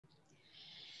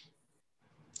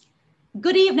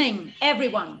Good evening,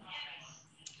 everyone.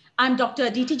 I'm Dr.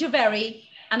 Aditi Javeri,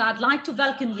 and I'd like to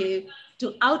welcome you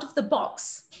to Out of the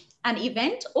Box, an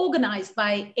event organized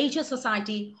by Asia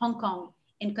Society Hong Kong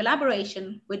in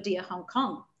collaboration with Dear Hong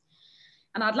Kong.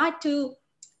 And I'd like to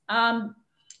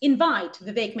invite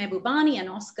Vivek Mahbubani and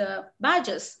Oskar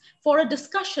Valles for a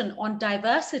discussion on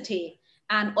diversity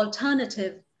and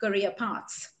alternative career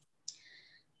paths.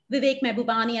 Vivek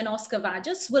Mahbubani and Oskar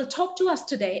Valles will talk to us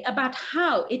today about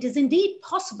how it is indeed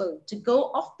possible to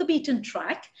go off the beaten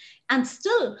track and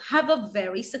still have a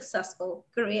very successful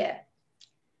career.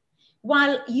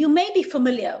 While you may be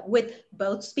familiar with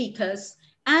both speakers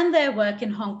and their work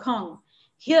in Hong Kong,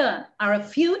 here are a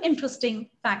few interesting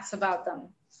facts about them.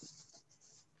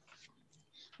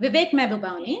 Vivek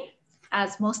Mahbubani,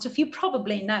 as most of you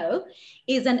probably know,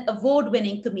 is an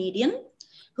award-winning comedian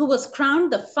who was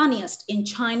crowned the funniest in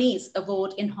Chinese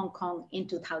award in Hong Kong in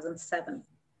 2007.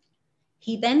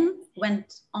 He then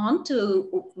went on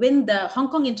to win the Hong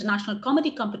Kong International Comedy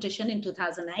Competition in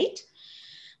 2008.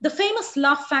 The famous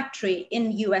Laugh Factory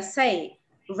in USA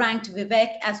ranked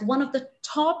Vivek as one of the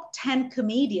top 10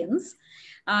 comedians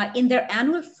in their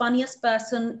annual Funniest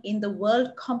Person in the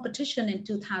World competition in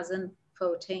 2014.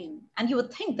 And you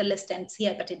would think the list ends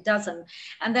here, but it doesn't.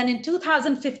 And then in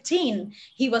 2015,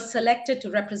 he was selected to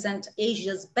represent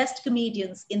Asia's best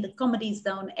comedians in the Comedy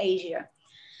Zone Asia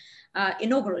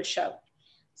inaugural show.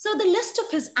 So the list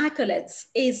of his accolades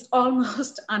is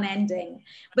almost unending.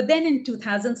 But then in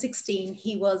 2016,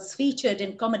 he was featured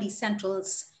in Comedy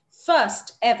Central's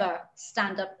first ever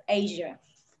Stand-Up Asia.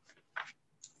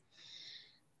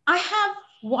 I have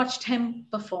watched him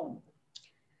perform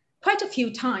quite a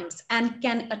few times and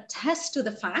can attest to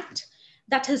the fact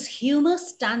that his humor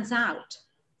stands out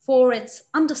for its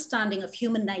understanding of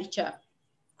human nature,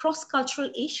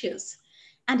 cross-cultural issues,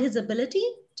 and his ability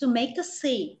to make us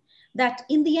see that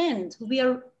in the end, we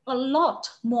are a lot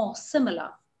more similar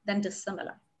than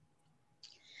dissimilar.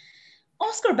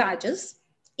 Oskar Valles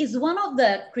is one of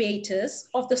the creators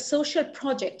of the social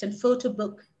project and photo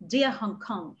book, Dear Hong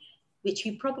Kong, which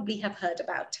you probably have heard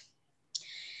about.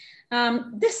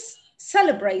 This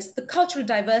celebrates the cultural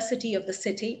diversity of the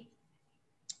city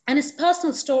and his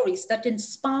personal stories that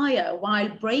inspire while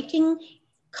breaking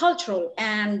cultural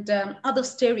and other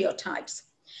stereotypes.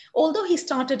 Although he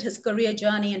started his career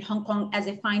journey in Hong Kong as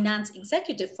a finance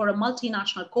executive for a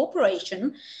multinational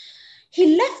corporation,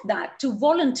 he left that to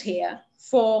volunteer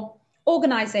for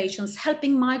organizations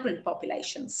helping migrant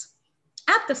populations.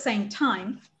 At the same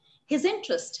time, his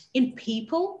interest in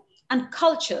people and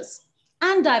cultures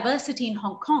and diversity in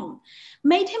Hong Kong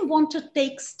made him want to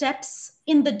take steps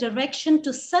in the direction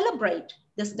to celebrate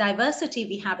this diversity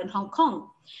we have in Hong Kong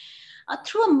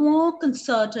through a more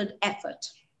concerted effort.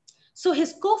 So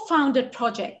his co-founded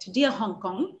project, Dear Hong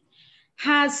Kong,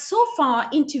 has so far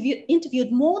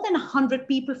interviewed more than 100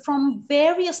 people from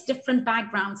various different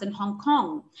backgrounds in Hong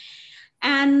Kong.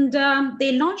 And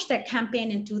they launched their campaign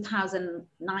in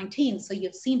 2019. So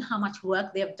you've seen how much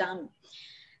work they've done.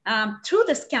 Through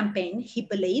this campaign, he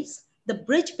believes the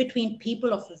bridge between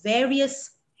people of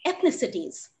various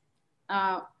ethnicities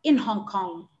in Hong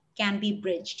Kong can be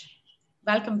bridged.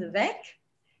 Welcome, Vivek.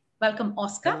 Welcome,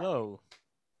 Oskar. Hello.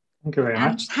 Thank you very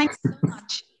much. Thanks so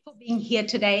much for being here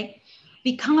today.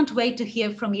 We can't wait to hear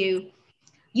from you.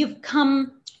 You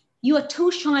are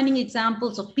two shining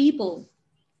examples of people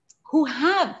who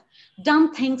have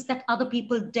done things that other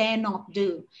people dare not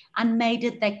do and made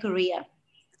it their career.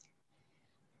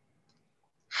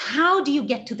 How do you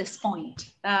get to this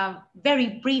point?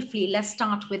 Very briefly, let's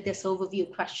start with this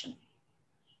overview question.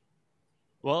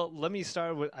 Well, let me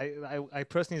start with, I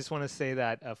personally just want to say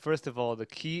that, first of all, the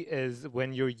key is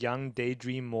when you're young,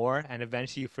 daydream more, and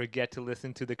eventually you forget to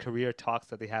listen to the career talks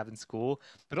that they have in school.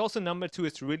 But also number two,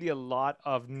 it's really a lot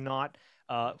of not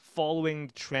following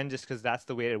the trend just because that's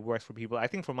the way it works for people. I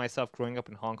think for myself, growing up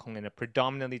in Hong Kong in a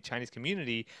predominantly Chinese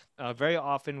community, very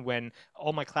often when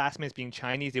all my classmates being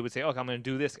Chinese, they would say, oh, I'm going to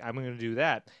do this, I'm going to do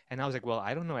that. And I was like, well,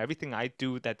 I don't know. Everything I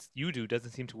do that you do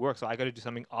doesn't seem to work. So I got to do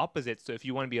something opposite. So if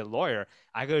you want to be a lawyer,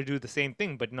 I got to do the same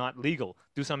thing, but not legal.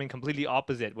 Do something completely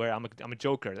opposite where I'm a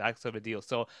joker, that sort of a deal.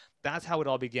 So that's how it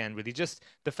all began, really. Just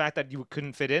the fact that you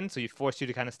couldn't fit in, so you forced you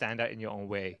to kind of stand out in your own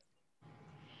way.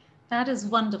 That is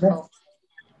wonderful.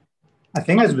 I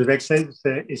think, as Vivek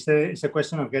said, it's a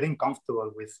question of getting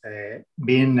comfortable with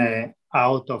being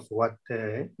out of what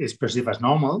is perceived as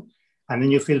normal, and then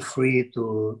you feel free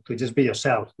to just be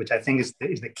yourself, which I think is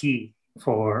the key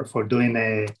for doing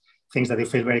things that you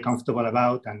feel very comfortable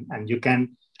about, and you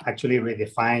can actually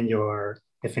redefine your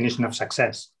definition of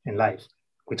success in life,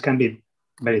 which can be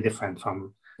very different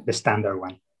from the standard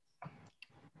one.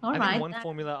 All I think right. one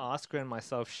formula Oscar and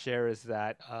myself share is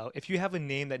that if you have a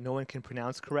name that no one can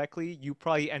pronounce correctly, you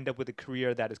probably end up with a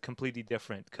career that is completely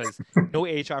different because no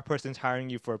HR person's hiring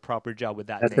you for a proper job with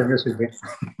that That's the name.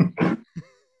 music.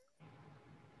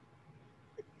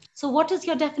 So, what is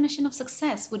your definition of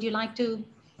success? Would you like to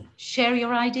share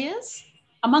your ideas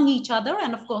among each other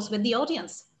and, of course, with the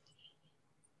audience?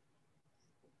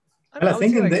 I don't Well, know, I I would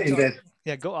think say in like the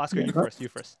yeah, go Oscar, you first, you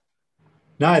first.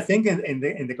 no, I think in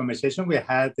the conversation we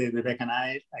had, Vivek and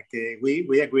I, like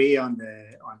we agree on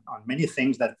on many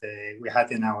things that we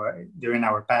had in our during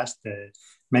our past,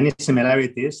 many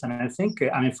similarities, and I think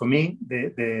I mean for me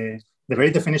the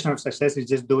very definition of success is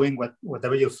just doing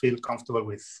whatever you feel comfortable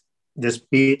with. Just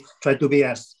try to be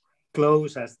as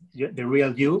close as the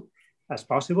real you as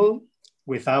possible,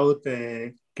 without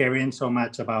caring so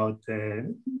much about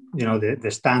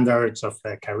the standards of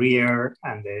career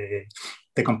and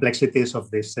the complexities of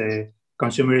this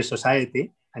consumer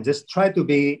society, and just try to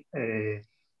be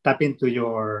tap into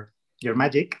your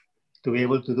magic to be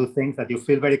able to do things that you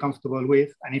feel very comfortable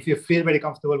with. And if you feel very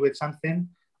comfortable with something,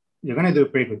 you're going to do a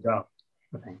pretty good job,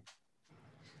 I think.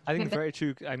 I think very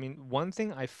true. I mean, one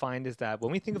thing I find is that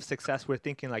when we think of success, we're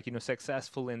thinking like,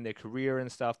 successful in their career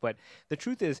and stuff. But the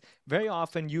truth is, very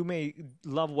often you may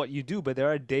love what you do, but there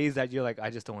are days that you're like,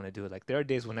 I just don't want to do it. Like there are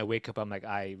days when I wake up, I'm like,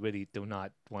 I really do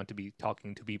not want to be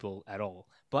talking to people at all.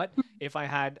 But if I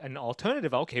had an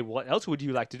alternative, okay, what else would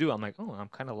you like to do? I'm like, oh, I'm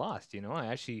kind of lost.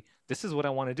 This is what I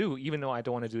want to do, even though I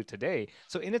don't want to do it today.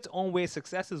 So in its own way,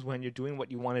 success is when you're doing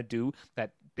what you want to do,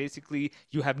 that basically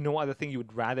you have no other thing you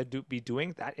would rather be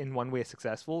doing. That in one way is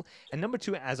successful. And number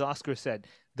two, as Oscar said,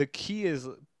 the key is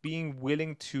being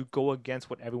willing to go against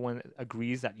what everyone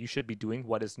agrees that you should be doing,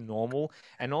 what is normal,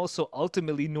 and also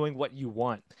ultimately knowing what you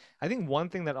want. I think one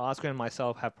thing that Oscar and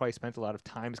myself have probably spent a lot of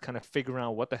time is kind of figuring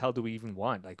out what the hell do we even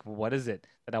want? Like, what is it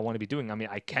that I want to be doing? I mean,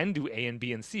 I can do A and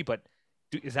B and C, but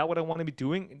is that what I want to be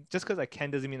doing? Just because I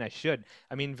can doesn't mean I should.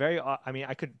 I mean,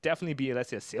 I could definitely be, let's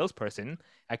say, a salesperson.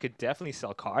 I could definitely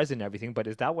sell cars and everything, but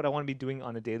is that what I want to be doing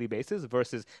on a daily basis?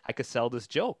 Versus I could sell this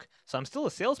joke. So I'm still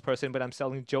a salesperson, but I'm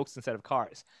selling jokes instead of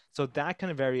cars. So that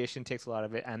kind of variation takes a lot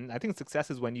of it. And I think success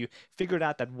is when you figured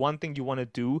out that one thing you want to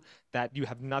do, that you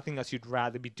have nothing else you'd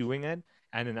rather be doing it,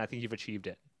 and then I think you've achieved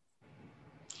it.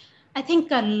 I think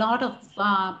a lot of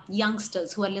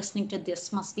youngsters who are listening to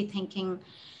this must be thinking,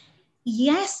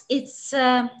 yes, it's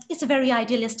a very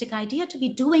idealistic idea to be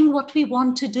doing what we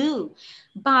want to do,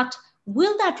 but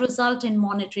will that result in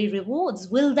monetary rewards?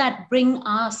 Will that bring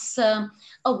us a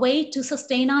way to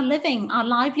sustain our living, our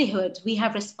livelihood? We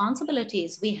have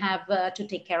responsibilities. We have to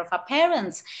take care of our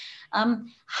parents.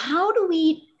 How do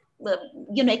we,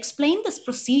 explain this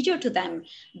procedure to them?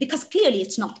 Because clearly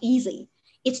it's not easy.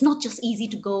 It's not just easy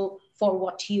to go for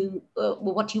what you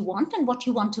want and what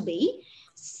you want to be.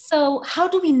 So how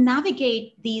do we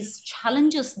navigate these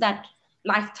challenges that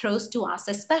life throws to us,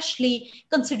 especially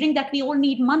considering that we all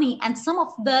need money, and some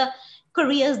of the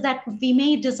careers that we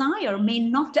may desire may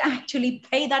not actually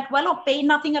pay that well or pay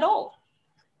nothing at all?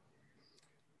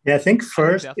 Yeah, I think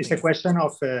first it's a question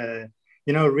of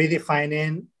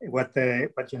redefining what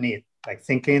you need. Like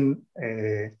thinking,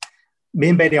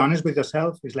 being very honest with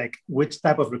yourself is like, which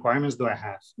type of requirements do I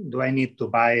have? Do I need to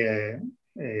buy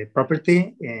a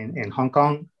property in Hong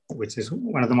Kong, which is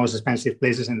one of the most expensive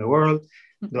places in the world?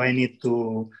 Do I need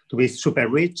to be super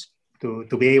rich to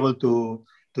be able to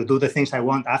do the things I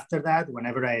want after that,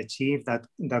 whenever I achieve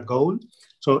that goal?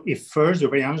 So if first you're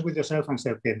very honest with yourself and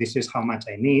say, okay, this is how much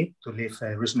I need to live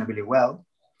reasonably well.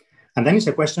 And then it's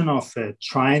a question of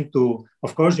trying to,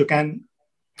 of course, you can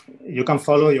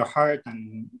follow your heart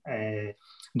and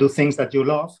do things that you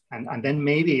love. And then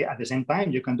maybe at the same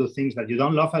time, you can do things that you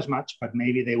don't love as much, but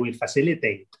maybe they will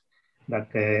facilitate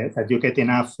that you get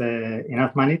enough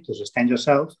money to sustain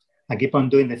yourself and keep on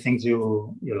doing the things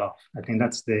you love. I think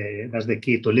that's the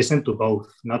key, to listen to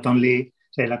both. Not only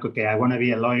say like, okay, I want to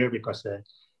be a lawyer because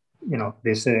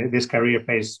this career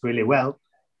pays really well,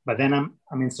 but then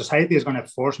society is going to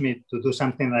force me to do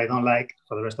something that I don't like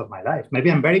for the rest of my life.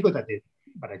 Maybe I'm very good at it,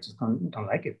 but I just don't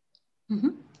like it. Mm-hmm.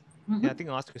 Mm-hmm. Yeah, I think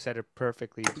Oscar said it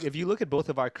perfectly. If you look at both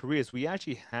of our careers, we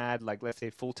actually had, like, let's say,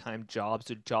 full-time jobs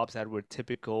or jobs that were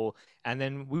typical. And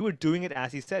then we were doing it,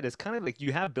 as he said, it's kind of like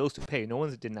you have bills to pay. No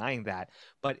one's denying that.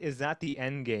 But is that the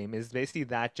end game? Is basically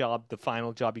that job the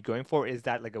final job you're going for? Is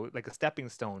that like a stepping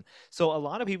stone? So a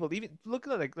lot of people, even look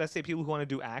at, like, let's say people who want to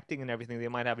do acting and everything, they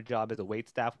might have a job as a wait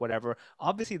staff, whatever.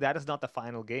 Obviously, that is not the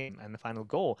final game and the final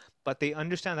goal. But they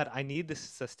understand that I need this to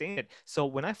sustain it. So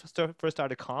when I first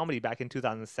started comedy back in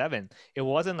 2007, in. It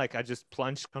wasn't like I just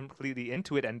plunged completely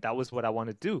into it and that was what I want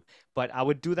to do. But I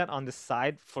would do that on the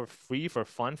side for free, for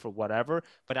fun, for whatever.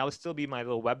 But I would still be my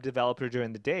little web developer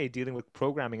during the day, dealing with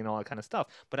programming and all that kind of stuff.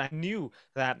 But I knew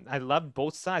that I loved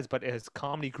both sides. But as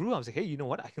comedy grew, I was like, hey, you know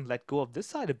what? I can let go of this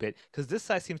side a bit because this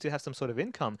side seems to have some sort of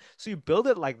income. So you build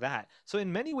it like that. So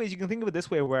in many ways, you can think of it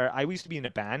this way, where I used to be in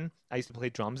a band, I used to play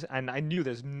drums, and I knew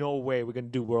there's no way we're going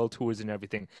to do world tours and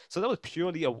everything. So that was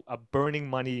purely a burning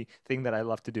money thing that I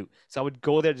love to do. So I would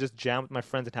go there, just jam with my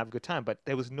friends and have a good time. But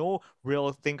there was no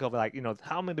real think of like,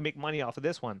 how am I going to make money off of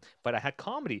this one? But I had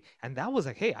comedy, and that was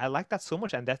like, hey, I like that so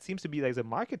much, and that seems to be like a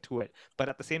market to it. But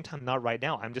at the same time, not right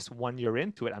now. I'm just 1 year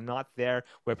into it. I'm not there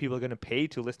where people are going to pay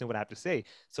to listen to what I have to say.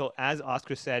 So as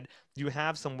Oscar said, you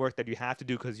have some work that you have to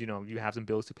do because you have some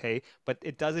bills to pay, but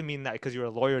it doesn't mean that because you're a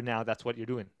lawyer now that's what you're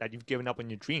doing, that you've given up on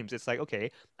your dreams. It's like, okay,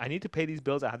 I need to pay these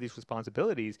bills, I have these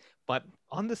responsibilities, but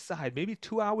on the side, maybe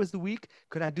 2 hours a week,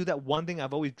 could I do that one thing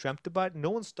I've always dreamt about? No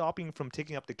one's stopping from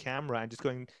taking up the camera and just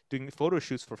doing photo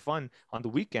shoots for fun on the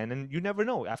weekend. And you never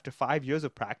know, after 5 years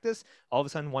of practice, all of a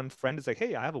sudden one friend is like,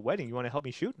 hey, I have a wedding, you want to help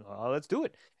me shoot? Let's do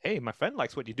it. Hey, my friend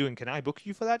likes what you're doing, can I book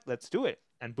you for that? Let's do it.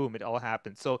 And boom, it all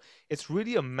happens. So it's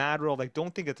really a matter of like,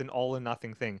 don't think it's an all or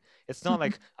nothing thing. It's not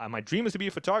like my dream is to be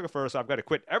a photographer, so I've got to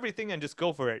quit everything and just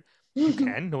go for it. You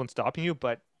can, no one's stopping you,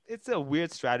 but it's a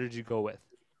weird strategy to go with.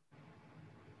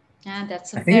 And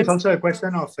that's I think it's also a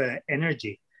question of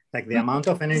energy, like the amount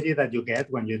of energy that you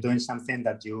get when you're doing something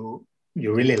that you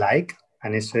really like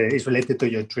and is related to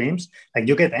your dreams. Like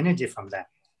you get energy from that.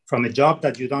 From a job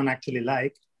that you don't actually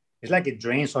like, it's like it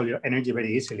drains all your energy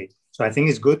very easily. So I think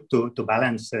it's good to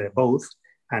balance both.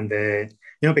 And,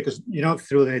 because,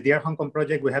 through the Dear Hong Kong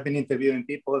project, we have been interviewing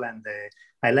people, and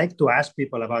I like to ask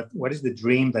people about what is the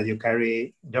dream that you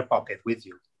carry in your pocket with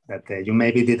you, that you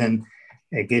maybe didn't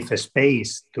give a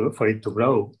space for it to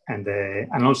grow. And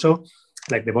also,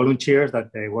 like the volunteers that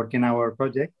work in our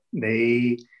project,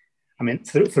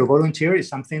 through volunteer is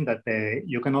something that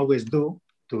you can always do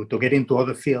to get into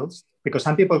other fields, because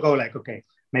some people go like, okay,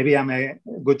 maybe I'm a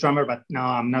good drummer, but no,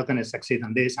 I'm not going to succeed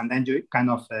on this. And then you kind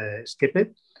of skip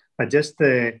it. But just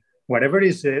whatever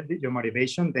is your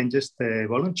motivation, then just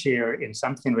volunteer in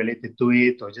something related to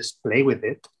it, or just play with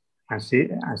it and see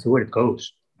where it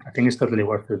goes. I think it's totally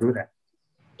worth to do that.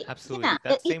 Absolutely. Yeah.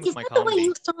 That's same with my that the way comedy.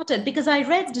 you started? Because I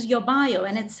read your bio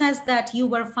and it says that you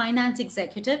were a finance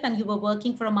executive and you were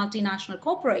working for a multinational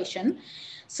corporation.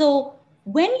 So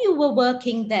when you were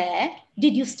working there,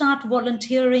 did you start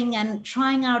volunteering and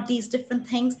trying out these different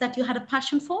things that you had a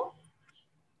passion for?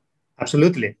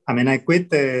 Absolutely. I quit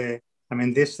this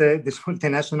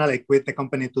multinational. I quit the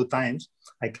company 2 times.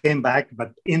 I came back,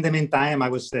 but in the meantime, I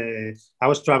was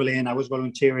traveling. I was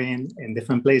volunteering in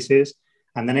different places,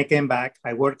 and then I came back.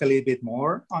 I worked a little bit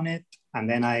more on it, and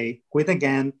then I quit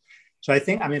again. So I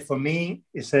think, for me,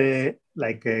 it's a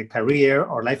career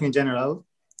or life in general.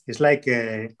 It's like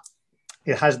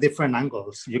it has different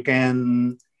angles. You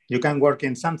can work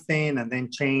in something and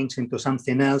then change into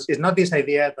something else. It's not this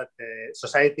idea that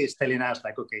society is telling us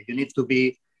like, okay, you need to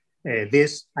be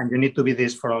this and you need to be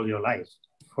this for all your life.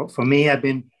 For me, I've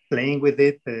been playing with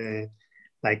it.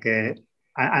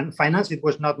 And finance, it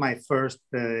was not my first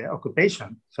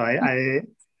occupation. So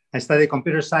I studied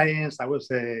computer science. I was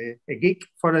a geek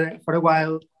for a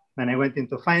while. Then I went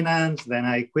into finance. Then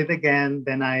I quit again.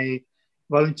 Then I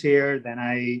volunteered. Then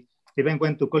I even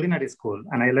went to culinary school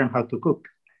and I learned how to cook.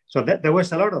 So there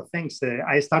was a lot of things.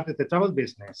 I started the travel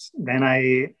business. Then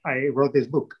I wrote this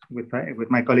book with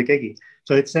my colleague Egi.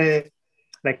 So it's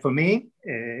for me,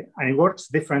 and it works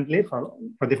differently for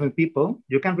different people.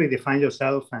 You can redefine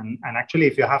yourself, and actually,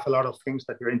 if you have a lot of things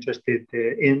that you're interested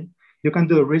in, you can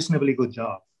do a reasonably good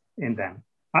job in them,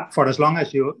 for as long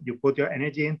as you put your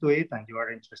energy into it and you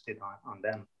are interested on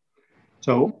them.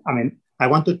 So, I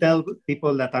want to tell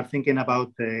people that are thinking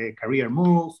about a career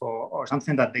move or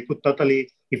something that they could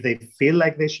totally, if they feel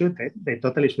like they should, they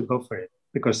totally should go for it.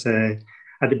 Because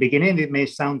at the beginning, it may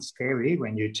sound scary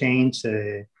when you change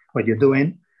what you're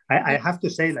doing. I have to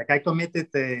say, I committed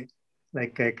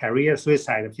a career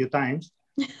suicide a few times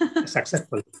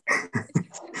successfully.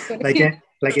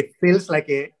 It feels like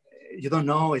you don't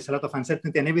know, it's a lot of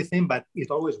uncertainty and everything, but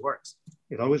it always works.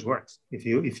 It always works if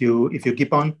you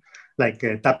keep on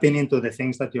tapping into the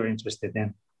things that you're interested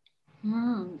in.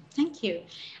 Thank you.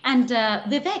 And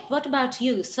Vivek, what about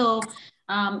you? So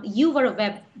you were a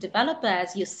web developer,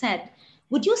 as you said.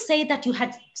 Would you say that you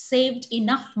had saved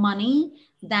enough money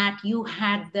that you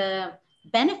had the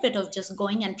benefit of just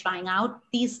going and trying out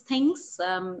these things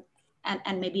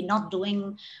and maybe not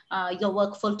doing your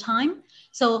work full time?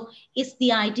 So it's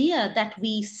the idea that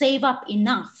we save up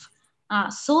enough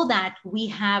so that we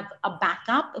have a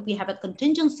backup, we have a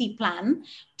contingency plan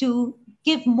to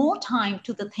give more time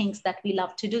to the things that we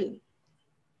love to do.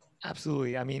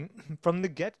 Absolutely. I mean, from the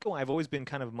get-go, I've always been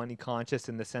kind of money conscious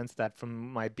in the sense that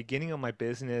from my beginning of my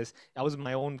business, I was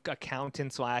my own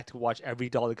accountant, so I had to watch every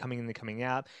dollar coming in and coming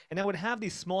out. And I would have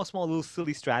these small, small little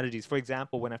silly strategies. For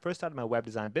example, when I first started my web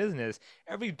design business,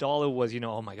 every dollar was,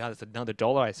 oh my God, it's another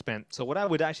dollar I spent. So what I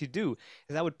would actually do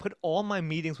is I would put all my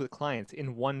meetings with clients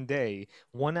in one day,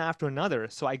 one after another.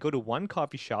 So I go to one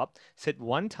coffee shop, sit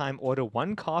one time, order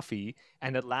one coffee,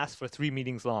 and it lasts for 3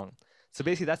 meetings long. So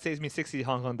basically that saves me 60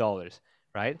 Hong Kong dollars,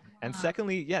 right? And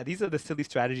secondly, yeah, these are the silly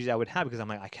strategies I would have because I'm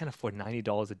like, I can't afford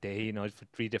 $90 a day, for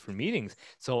 3 different meetings.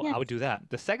 So Yes. I would do that.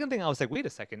 The second thing I was like, wait a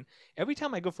second, every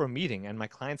time I go for a meeting and my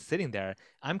client's sitting there,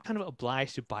 I'm kind of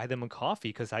obliged to buy them a coffee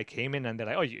because I came in and they're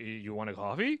like, oh, you want a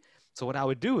coffee? So what I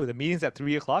would do, the meeting's at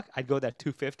 3 o'clock, I'd go at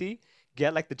 2:50,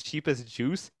 get like the cheapest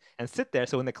juice and sit there.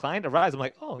 So when the client arrives, I'm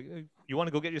like, oh, you want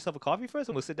to go get yourself a coffee first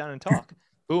and we'll sit down and talk.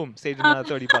 Boom, saved another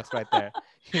 30 bucks right there,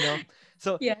 you know?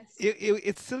 So Yes.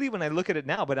 it's silly when I look at it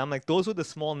now, but I'm like, those were the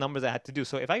small numbers I had to do.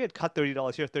 So if I could cut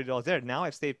 $30 here, $30 there, now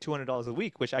I've saved $200 a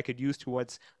week, which I could use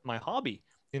towards my hobby.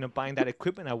 Buying that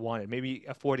equipment I wanted, maybe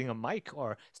affording a mic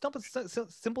or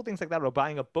simple things like that, or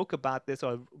buying a book about this,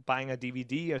 or buying a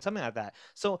DVD or something like that.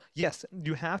 So yes,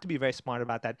 you have to be very smart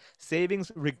about that.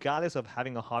 Savings, regardless of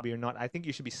having a hobby or not, I think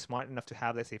you should be smart enough to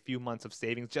have, let's say, a few months of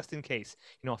savings just in case,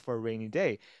 for a rainy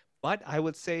day. But I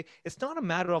would say it's not a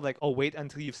matter of like, oh, wait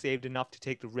until you've saved enough to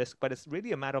take the risk. But it's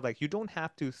really a matter of like, you don't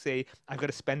have to say, I've got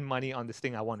to spend money on this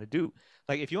thing I want to do.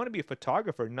 Like, if you want to be a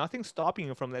photographer, nothing's stopping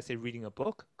you from, let's say, reading a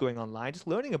book, going online, just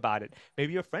learning about it.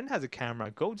 Maybe your friend has a camera,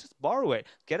 go just borrow it.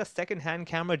 Get a secondhand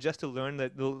camera just to learn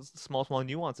those small, small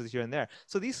nuances here and there.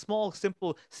 So these small,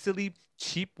 simple, silly,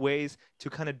 cheap ways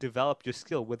to kind of develop your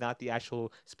skill without the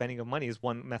actual spending of money is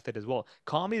one method as well.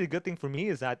 Comedy, the good thing for me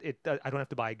is that I don't have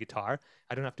to buy a guitar.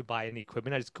 I don't have to buy any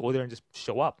equipment. I just go there and just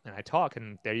show up and I talk,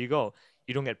 and there you go.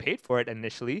 You don't get paid for it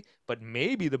initially, but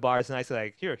maybe the bar is nice.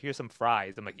 Like, here's some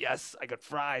fries. I'm like, yes, I got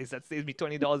fries. That saves me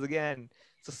 $20 again.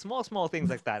 So small things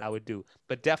like that I would do.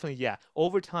 But definitely, yeah,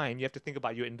 over time, you have to think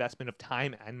about your investment of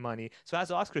time and money. So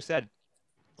as Oscar said,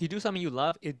 you do something you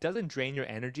love, it doesn't drain your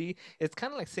energy. It's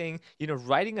kind of like saying,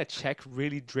 writing a check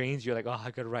really drains you. Like, oh, I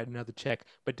got to write another check.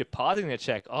 But depositing a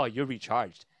check, oh, you're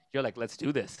recharged. You're like, let's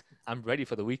do this. I'm ready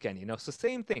for the weekend, So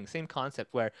same thing, same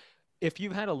concept where if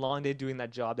you've had a long day doing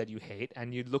that job that you hate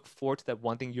and you look forward to that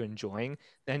one thing you're enjoying,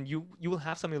 then you will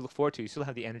have something to look forward to. You still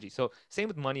have the energy. So same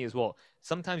with money as well.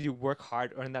 Sometimes you work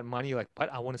hard, earn that money. You're like,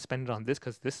 but I want to spend it on this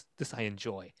because this I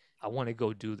enjoy. I want to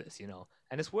go do this,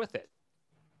 and it's worth it.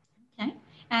 Okay.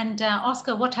 And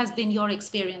Oscar, what has been your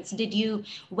experience? Did you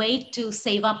wait to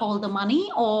save up all the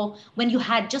money, or when you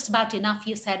had just about enough,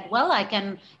 you said, well, I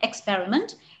can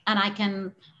experiment and I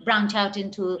can branch out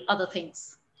into other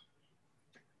things?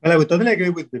 Well, I would totally agree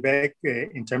with Vivek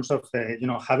in terms of,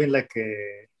 having like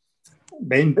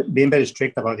being very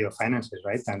strict about your finances,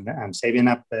 right? And saving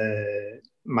up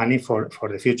money for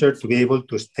the future to be able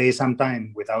to stay some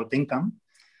time without income.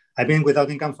 I've been without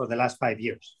income for the last 5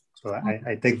 years. So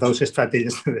I take those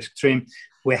strategies to the extreme.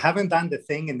 We haven't done the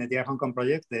thing in the Dear Hong Kong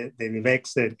project, the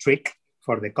Vivek's trick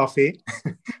for the coffee,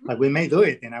 but we may do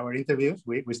it in our interviews.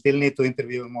 We still need to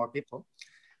interview more people.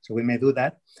 So we may do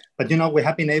that. But, we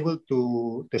have been able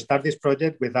to start this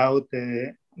project without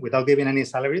giving any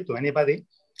salary to anybody.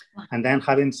 And then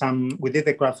we did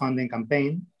a crowdfunding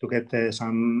campaign to get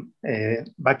some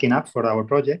backing up for our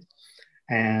project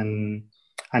and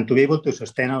to be able to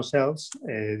sustain ourselves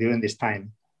during this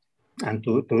time. And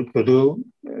to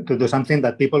do something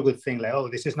that people would think like, oh,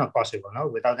 this is not possible, no?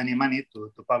 Without any money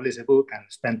to publish a book and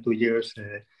spend 2 years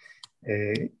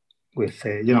with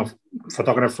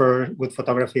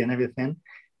photography and everything.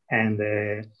 And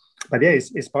but yeah,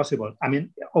 it's possible. I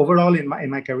mean, overall in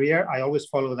my career, I always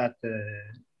follow that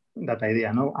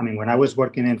idea. No, I mean, when I was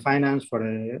working in finance for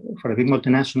a big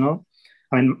multinational,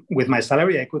 I mean, with my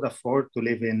salary, I could afford to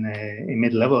live in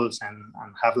mid levels and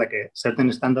have like a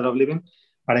certain standard of living.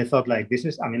 But I thought like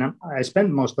I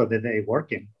spend most of the day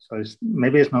working, so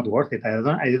maybe it's not worth it. I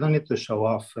don't need to show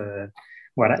off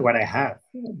what I have,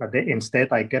 but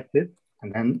instead I kept it,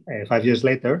 and then 5 years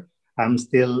later, I'm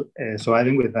still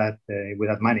surviving with that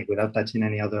money without touching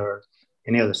any other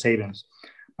savings.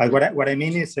 But what I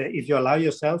mean is, if you allow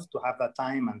yourself to have that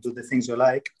time and do the things you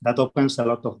like, that opens a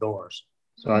lot of doors.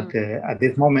 So at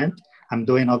this moment, I'm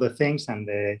doing other things, and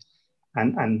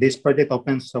this project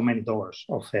opens so many doors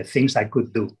of things I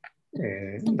could do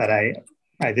that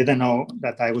I didn't know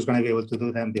that I was going to be able to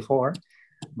do them before.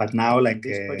 But now, like,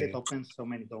 this project opens so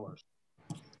many doors.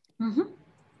 Mm-hmm.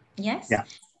 Yes. Yeah.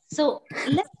 So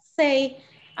let's say,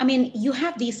 I mean, you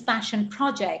have these passion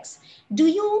projects. Do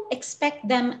you expect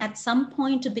them at some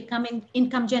point to become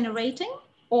income generating?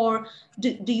 Or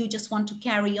do you just want to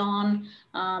carry on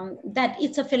that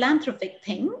it's a philanthropic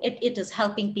thing, it is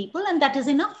helping people, and that is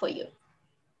enough for you?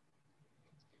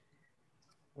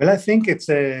 Well, I think it's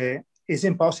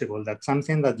impossible that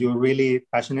something that you're really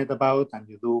passionate about and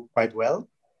you do quite well,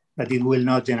 that it will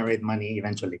not generate money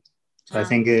eventually. So I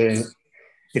think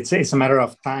it's a matter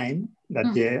of time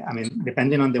that, yeah, I mean,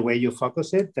 depending on the way you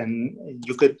focus it, then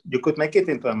you could make it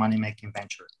into a money-making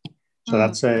venture. So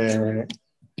that's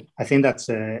I think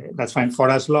that's fine for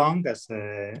as long as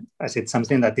it's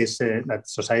something that is that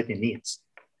society needs.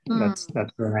 That's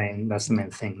the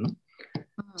main thing. No?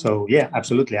 So yeah,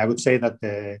 absolutely. I would say that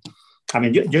I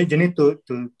mean you need to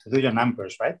do your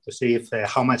numbers, right, to see if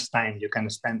how much time you can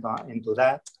spend into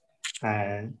that.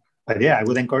 But yeah, I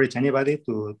would encourage anybody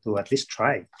to at least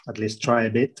try a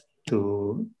bit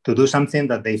to do something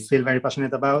that they feel very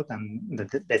passionate about and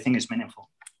that they think is meaningful.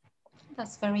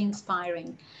 That's very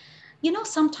inspiring. You know,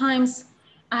 sometimes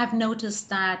I've noticed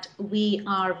that we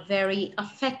are very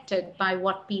affected by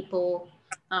what people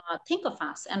think of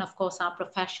us and, of course, our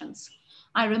professions.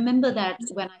 I remember that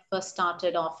when I first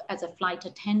started off as a flight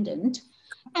attendant,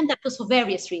 and that was for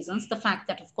various reasons. The fact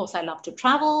that, of course, I love to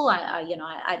travel,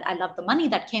 I love the money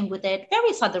that came with it,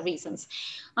 various other reasons.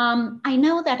 I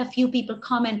know that a few people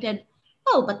commented,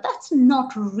 oh, but that's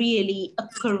not really a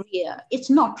career.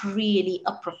 It's not really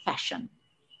a profession.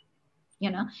 You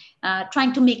know,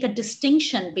 trying to make a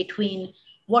distinction between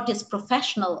what is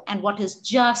professional and what is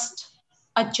just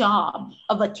a job,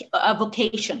 a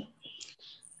vocation.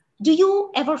 Do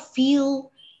you ever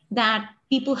feel that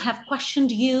people have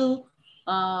questioned you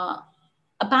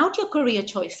about your career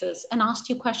choices and asked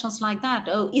you questions like that?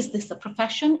 Oh, is this a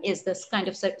profession? Is this kind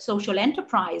of social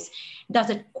enterprise? Does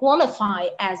it qualify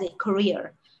as a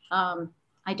career?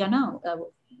 I don't know.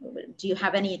 Do you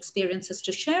have any experiences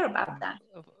to share about that?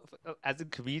 As a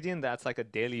comedian, that's like a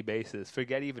daily basis.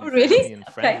 Forget even really? family and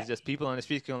friends. Okay. It's just people on the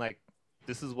street going like,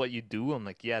 this is what you do? I'm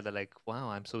like, yeah. They're like, wow,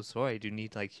 I'm so sorry. Do you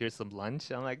need like, here's some lunch?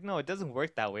 I'm like, no, it doesn't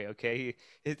work that way, okay?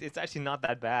 It's actually not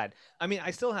that bad. I mean, I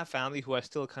still have family who are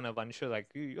still kind of unsure, like,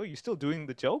 oh, you still doing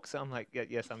the jokes? I'm like, yeah,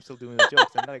 yes, I'm still doing the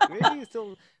jokes. And they're like, really? You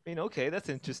still, I mean, okay, that's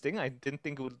interesting. I didn't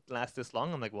think it would last this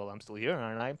long. I'm like, well, I'm still here,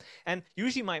 aren't I? And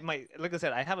usually my like I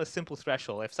said, I have a simple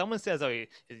threshold. If someone says, oh,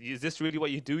 is this really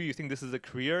what you do? You think this is a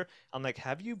career? I'm like,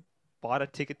 have you bought a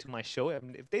ticket to my show? I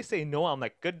mean, if they say no, I'm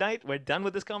like, good night, we're done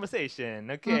with this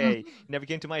conversation. Okay, never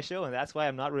came to my show, and that's why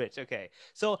I'm not rich. Okay,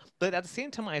 so but at the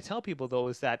same time, I tell people though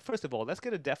is that first of all, let's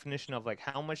get a definition of like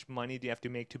how much money do you have to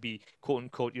make to be quote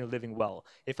unquote living well.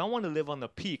 If I want to live on the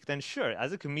peak, then sure,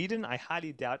 as a comedian, I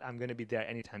highly doubt I'm going to be there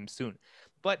anytime soon.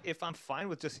 But if I'm fine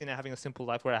with just having a simple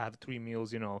life where I have 3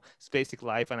 meals, basic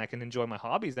life, and I can enjoy my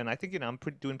hobbies, then I think I'm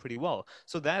doing pretty well.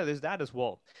 So that is that as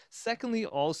well. Secondly,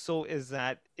 also is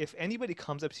that if anybody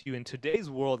comes up to you in today's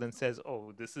world and says,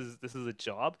 "Oh, this is a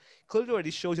job," clearly already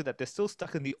shows you that they're still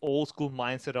stuck in the old school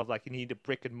mindset of like you need a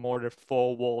brick and mortar,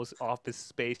 four walls, office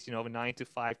space, a 9 to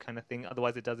 5 kind of thing.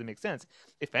 Otherwise, it doesn't make sense.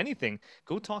 If anything,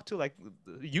 go talk to like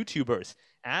YouTubers,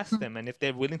 ask them, and if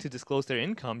they're willing to disclose their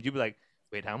income, you'd be like,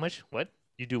 "Wait, how much? What?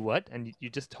 You do what?" And you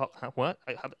just talk, what?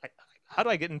 How do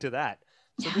I get into that?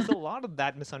 So there's a lot of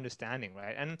that misunderstanding,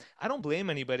 right? And I don't blame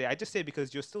anybody. I just say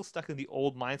because you're still stuck in the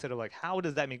old mindset of like, how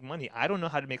does that make money? I don't know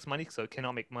how to make money, so it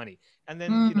cannot make money. And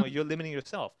then, you're limiting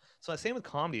yourself. So same with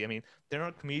comedy. I mean, there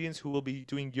are comedians who will be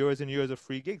doing years and years of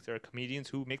free gigs. There are comedians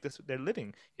who make this their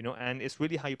living, and it's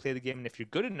really how you play the game. And if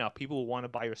you're good enough, people will want to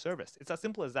buy your service. It's as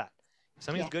simple as that. If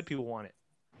something's good, people want it.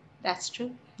 That's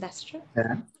true. That's true.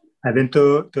 Yeah. I've been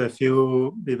to a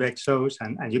few Vivek shows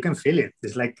and you can feel it.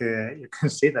 It's like you can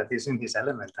see that he's in his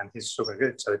element and he's super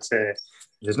good. So it's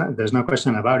there's no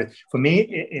question about it. For me,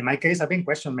 in my case, I've been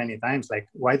questioned many times, like,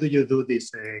 why do you do this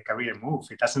career move?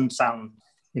 It doesn't sound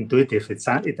intuitive.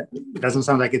 It doesn't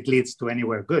sound like it leads to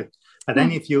anywhere good. But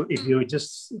then if you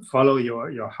just follow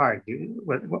your heart,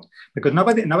 because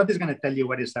nobody's going to tell you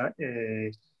what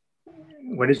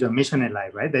is your mission in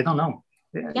life, right? They don't know.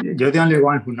 You're the only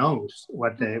one who knows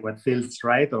what feels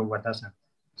right or what doesn't.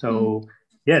 So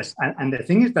yes, and the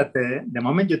thing is that the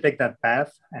moment you take that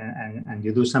path and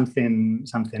you do something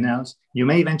else, you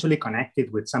may eventually connect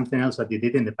it with something else that you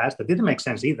did in the past that didn't make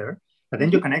sense either. But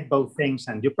then you connect both things,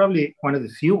 and you're probably one of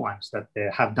the few ones that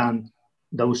have done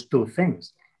those two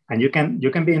things. And you can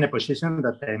be in a position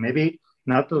that maybe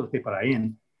not all people are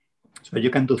in. So you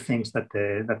can do things that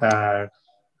are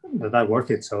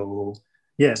worth it. So.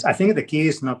 Yes, I think the key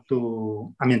is not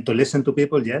to listen to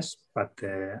people, yes, but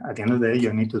at the end of the day,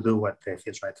 you need to do what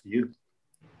feels right for you.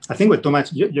 I think we're too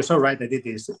much. You're so right that it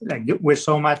is like we're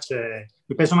so much.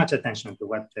 We pay so much attention to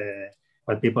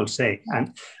what people say,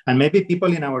 and maybe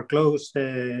people in our close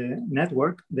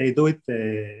network, they do it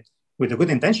with a good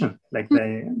intention. Like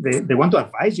they want to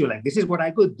advise you. Like, this is what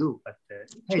I could do, but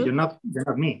hey, you're not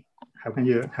me. How can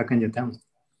you tell me?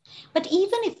 But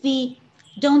even if we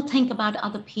don't think about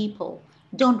other people,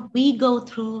 don't we go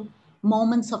through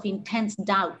moments of intense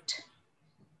doubt?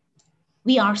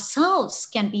 We ourselves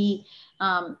can be,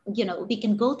 we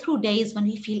can go through days when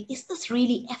we feel, is this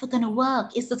really ever going to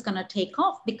work? Is this going to take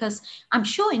off? Because I'm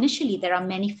sure initially there are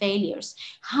many failures.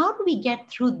 How do we get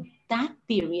through that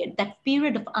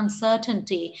period of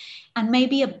uncertainty and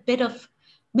maybe a bit of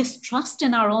mistrust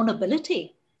in our own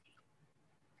ability?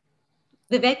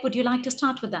 Vivek, would you like to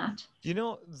start with that? You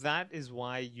know, that is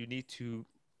why you need to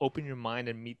open your mind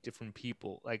and meet different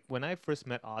people. Like when I first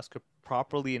met Oskar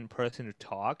properly in person to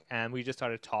talk, and we just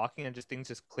started talking and just things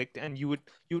just clicked, and you would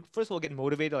first of all get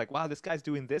motivated, like, wow, this guy's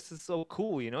doing this is so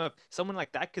cool. You know, if someone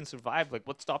like that can survive, like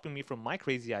what's stopping me from my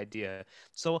crazy idea?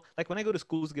 So like when I go to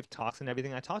schools to give talks and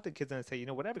everything, I talk to kids and I say, you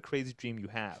know, whatever crazy dream you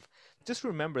have, just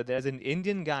remember there's an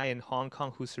Indian guy in Hong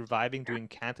Kong who's surviving doing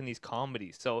Cantonese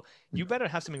comedy. So you better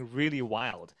have something really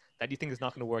wild that you think is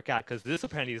not going to work out, because this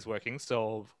apparently is working.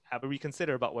 So have a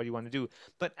reconsider about what you want to do.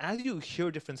 But as you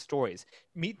hear different stories,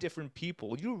 meet different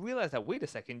people, you realize that, wait a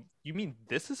second, you mean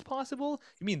this is possible?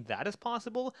 You mean that is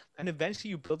possible? And eventually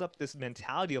you build up this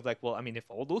mentality of like, well, I mean, if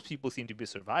all those people seem to be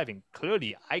surviving,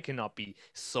 clearly I cannot be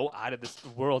so out of this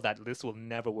world that this will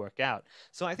never work out.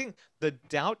 So I think the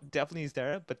doubt definitely is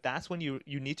there, but that's when you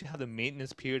need to have the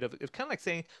maintenance period of, it's kind of like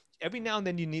saying, every now and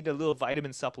then you need a little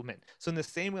vitamin supplement. So in the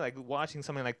same way, like watching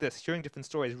something like this, hearing different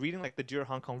stories, reading like the Dear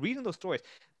Hong Kong, reading those stories,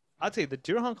 I'd say the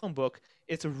Dear Hong Kong book,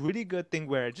 it's a really good thing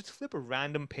where just flip a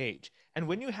random page. And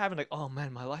when you're having like, oh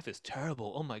man, my life is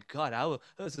terrible. Oh my God,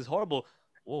 this is horrible.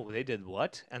 Whoa, they did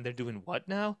what? And they're doing what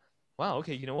now? Wow,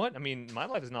 okay, you know what? I mean, my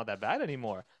life is not that bad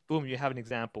anymore. Boom, you have an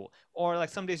example. Or like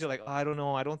some days you're like, oh, I don't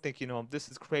know, I don't think, this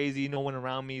is crazy. No one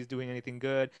around me is doing anything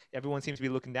good. Everyone seems to be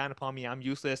looking down upon me. I'm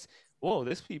useless. Whoa,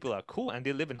 these people are cool and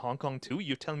they live in Hong Kong too.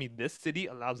 You're telling me this city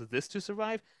allows this to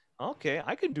survive? Okay,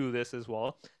 I can do this as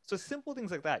well. So simple things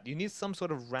like that. You need some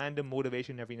sort of random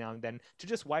motivation every now and then to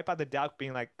just wipe out the doubt,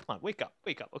 being like, come on, wake up,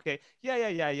 okay?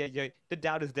 Yeah. The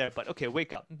doubt is there, but okay,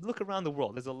 wake up. Look around the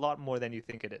world. There's a lot more than you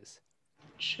think it is.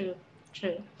 True.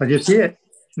 But you see it,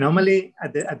 normally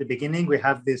at the beginning, we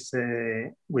have this,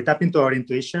 we tap into our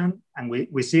intuition and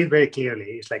we see it very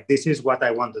clearly. It's like, this is what I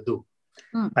want to do.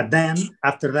 But then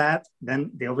after that,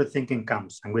 then the overthinking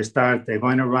comes and we start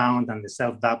going around and the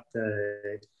self-doubt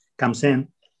comes in.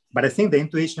 But I think the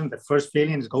intuition, the first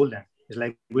feeling is golden. It's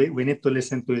like we need to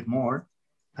listen to it more.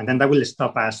 And then that will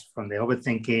stop us from the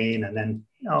overthinking. And then,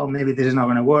 oh, maybe this is not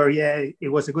going to work. Yeah, it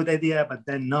was a good idea, but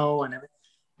then no.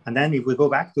 And then if we go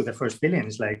back to the first feeling,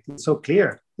 it's like, it's so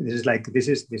clear. This is like, this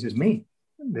is me.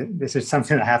 This is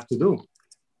something I have to do,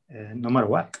 no matter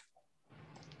what.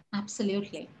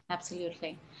 Absolutely.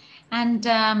 And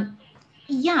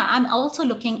I'm also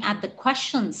looking at the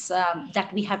questions that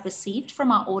we have received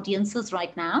from our audiences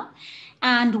right now.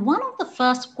 And one of the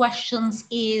first questions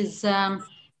is from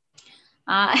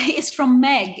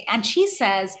Meg. And she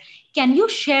says, can you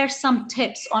share some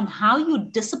tips on how you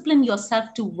discipline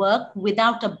yourself to work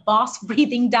without a boss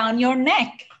breathing down your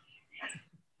neck?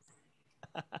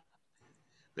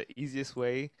 The easiest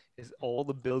way is all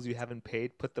the bills you haven't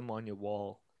paid, put them on your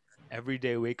wall. Every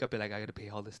day, wake up and like, I got to pay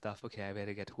all this stuff. Okay, I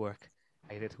better get to work.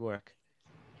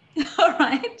 All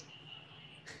right.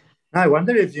 I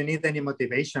wonder if you need any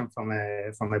motivation from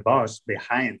a boss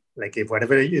behind. Like if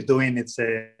whatever you're doing, it's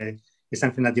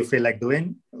something that you feel like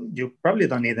doing, you probably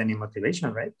don't need any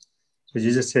motivation, right? So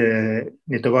you just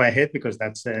need to go ahead because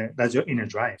that's your inner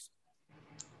drive.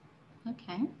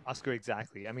 Okay. Oskar,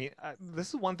 exactly. I mean, this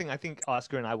is one thing I think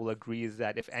Oskar and I will agree is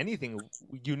that if anything,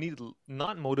 you need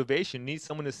not motivation, you need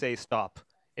someone to say, stop,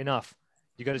 enough.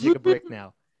 You got to take a break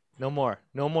now. No more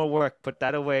work. Put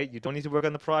that away. You don't need to work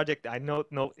on the project. I know,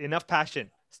 no, enough passion.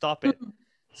 Stop it.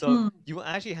 So you will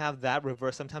actually have that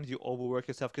reverse. Sometimes you overwork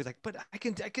yourself because like, but I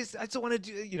just want to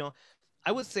do,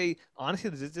 I would say,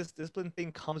 honestly, this discipline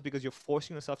thing comes because you're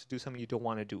forcing yourself to do something you don't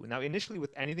want to do. Now, initially,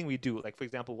 with anything we do, like, for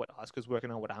example, what Oskar's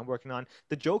working on, what I'm working on,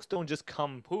 the jokes don't just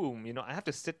come, boom. I have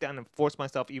to sit down and force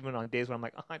myself even on days where I'm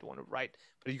like, oh, I don't want to write,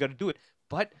 but you got to do it.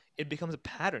 But it becomes a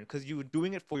pattern because you're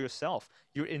doing it for yourself.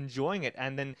 You're enjoying it.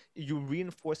 And then you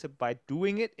reinforce it by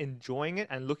doing it, enjoying it,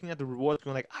 and looking at the rewards,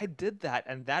 going like, I did that.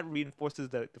 And that reinforces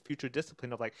the future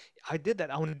discipline of like, I did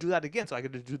that. I want to do that again. So I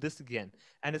got to do this again.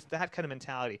 And it's that kind of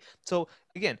mentality. So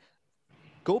again,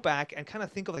 go back and kind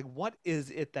of think of like, what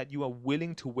is it that you are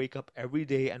willing to wake up every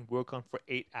day and work on for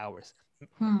 8 hours?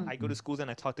 I go to schools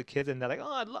and I talk to kids and they're like,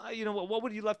 oh, you know, what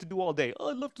would you love to do all day? Oh,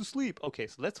 I'd love to sleep. Okay,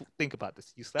 so let's think about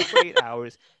this. You slept for 8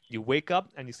 hours, you wake up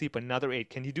and you sleep another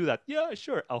 8. Can you do that? Yeah,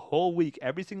 sure. A whole week,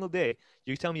 every single day.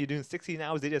 You tell me you're doing 16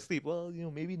 hours a day of sleep. Well, you know,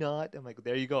 maybe not. I'm like,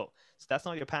 there you go. So that's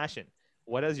not your passion.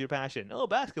 What is your passion? Oh,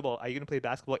 basketball. Are you going to play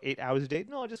basketball 8 hours a day?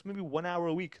 No, just maybe 1 hour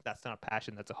a week. That's not a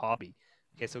passion. That's a hobby.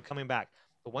 Okay, so coming back.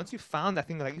 But once you found that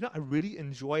thing, like, you know, I really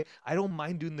enjoy, I don't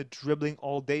mind doing the dribbling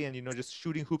all day and, you know, just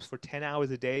shooting hoops for 10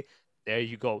 hours a day. There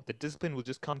you go. The discipline will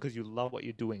just come because you love what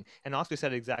you're doing. And Oscar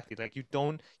said it exactly. Like, you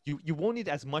won't need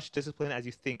as much discipline as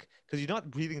you think because you're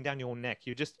not breathing down your own neck.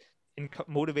 You're just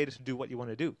motivated to do what you want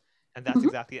to do. And that's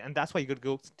exactly it. And that's why you got to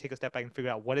go take a step back and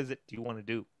figure out what is it do you want to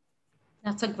do.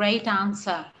 That's a great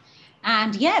answer.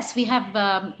 And yes, we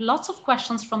have lots of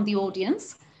questions from the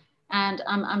audience. And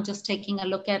I'm just taking a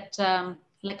look at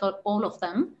like all of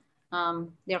them.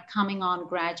 They're coming on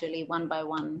gradually, one by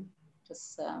one.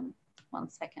 Just 1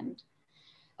 second.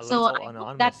 So I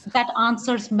hope that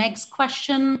answers Meg's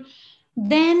question.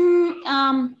 Then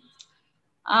there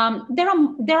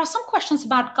are some questions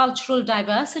about cultural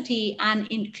diversity and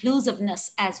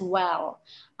inclusiveness as well.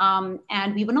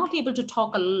 And we were not able to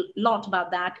talk a lot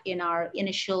about that in our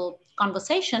initial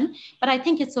conversation, but I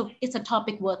think it's a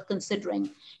topic worth considering.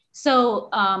 So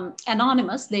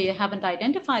Anonymous, they haven't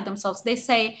identified themselves. They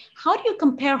say, how do you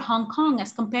compare Hong Kong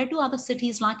as compared to other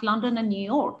cities like London and New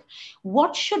York?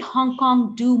 What should Hong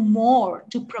Kong do more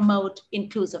to promote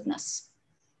inclusiveness?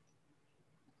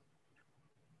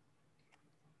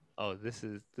 Oh, this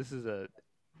is a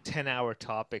 10-hour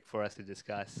topic for us to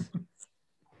discuss.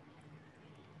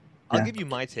 I'll give you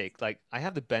my take. Like, I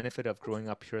have the benefit of growing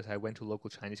up here. I went to local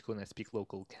Chinese school and I speak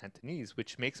local Cantonese,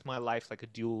 which makes my life like a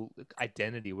dual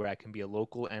identity where I can be a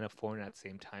local and a foreigner at the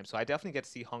same time. So I definitely get to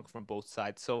see Hong Kong from both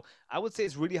sides. So I would say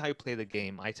it's really how you play the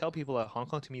game. I tell people that Hong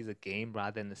Kong to me is a game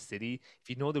rather than a city. If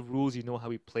you know the rules, you know how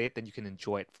we play it, then you can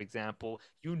enjoy it. For example,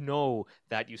 you know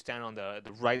that you stand on the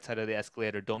right side of the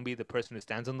escalator. Don't be the person who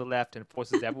stands on the left and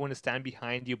forces everyone to stand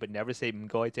behind you, but never say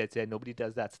 "Mgoi Tete." Nobody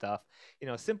does that stuff. You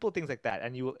know, simple things like that.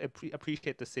 And you will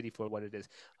appreciate the city for what it is.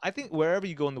 I think wherever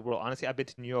you go in the world, honestly, I've been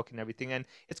to New York and everything, and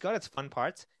it's got its fun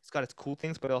parts, it's got its cool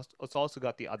things, but it's also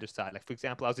got the other side. Like, for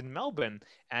example, I was in Melbourne,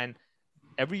 and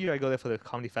every year I go there for the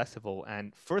comedy festival,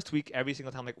 and first week, every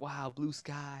single time, I'm like, wow, blue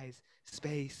skies,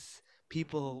 space,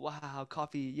 people, wow,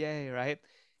 coffee, yay, right?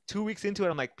 2 weeks into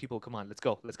it, I'm like, people, come on, let's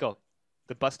go.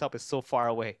 The bus stop is so far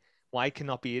away. Why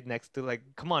cannot be next to, like,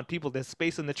 come on, people, there's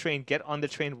space on the train, get on the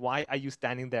train. Why are you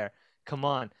standing there? Come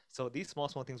on. So these small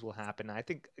things will happen. I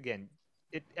think, again,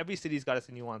 every city's got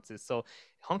its nuances. So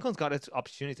Hong Kong's got its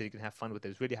opportunities that you can have fun with it.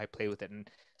 It's really high play with it. And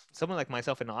someone like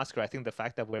myself and Oscar, I think the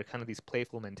fact that we're kind of these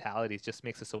playful mentalities just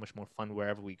makes it so much more fun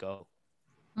wherever we go.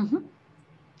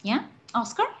 Yeah.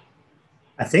 Oscar?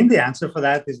 I think the answer for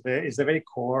that is the very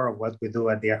core of what we do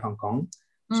at Dear Hong Kong.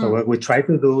 So what we try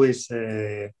to do is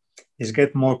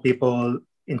get more people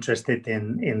interested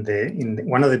in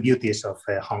one of the beauties of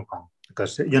Hong Kong.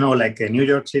 Because, you know, like New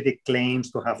York City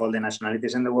claims to have all the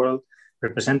nationalities in the world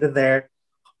represented there.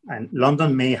 And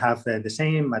London may have the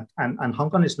same, and Hong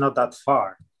Kong is not that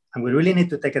far. And we really need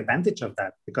to take advantage of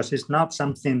that because it's not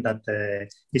something that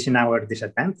is in our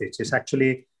disadvantage. It's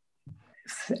actually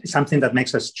something that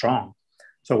makes us strong.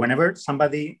 So whenever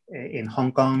somebody in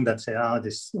Hong Kong that say, oh,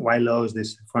 these Wilos,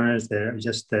 these foreigners, they're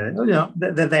just, you know,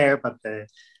 they're there, but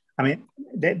I mean,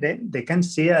 they can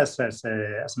see us as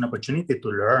an opportunity to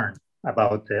learn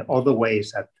about all the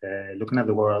ways at looking at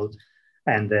the world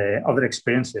and other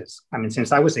experiences. I mean,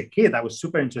 since I was a kid, I was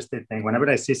super interested in whenever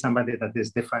I see somebody that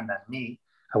is different than me,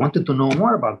 I wanted to know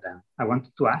more about them. I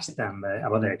wanted to ask them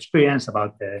about their experience,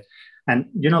 and,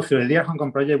 you know, through the Dear Hong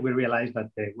Kong project, we realized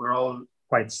that we're all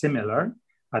quite similar,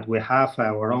 but we have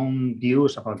our own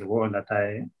views about the world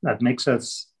that makes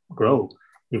us grow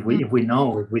if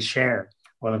we share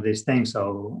all of these things.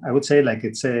 So I would say, like,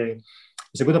 it's a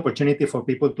good opportunity for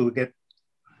people to get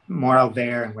more out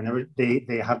there. And whenever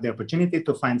they have the opportunity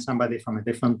to find somebody from a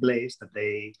different place, that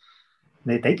they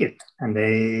take it. And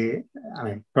I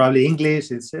mean, probably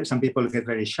English, some people get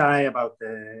very shy about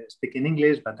speaking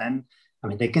English, but then, I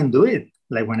mean, they can do it.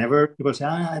 Like whenever people say,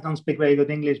 I don't speak very good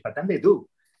English, but then they do.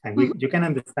 And we can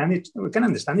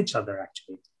understand each other,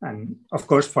 actually. And of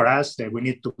course, for us, we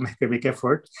need to make a big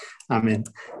effort. I mean,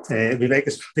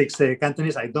 Vivek speaks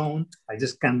Cantonese. I don't. I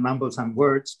just can mumble some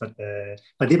words. But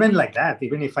even like that,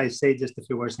 even if I say just a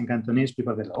few words in Cantonese,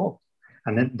 people go, oh,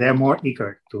 and then they're more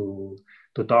eager to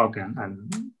talk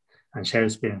and share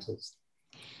experiences.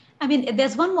 I mean,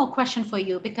 there's one more question for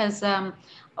you because,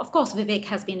 of course, Vivek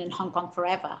has been in Hong Kong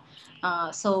forever.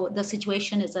 So the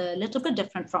situation is a little bit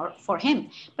different for him.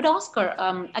 But Oscar,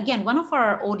 again, one of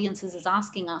our audiences is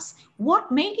asking us,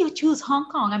 what made you choose Hong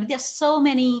Kong? I mean, there's so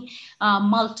many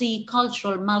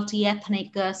multicultural, multi-ethnic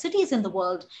cities in the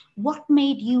world. What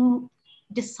made you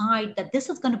decide that this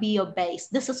is going to be your base?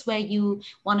 This is where you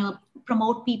want to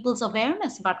promote people's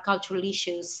awareness about cultural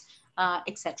issues,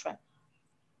 etc.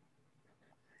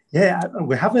 Yeah,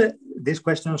 we have this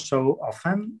question so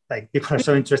often. Like people are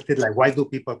so interested. Like, why do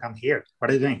people come here?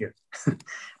 What are you doing here?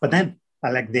 But then,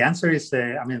 like the answer is,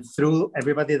 I mean, through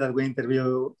everybody that we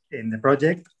interview in the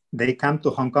project, they come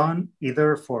to Hong Kong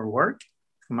either for work,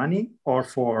 money, or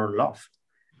for love,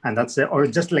 and that's or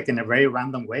just like in a very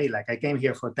random way. Like I came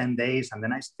here for 10 days and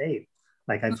then I stayed.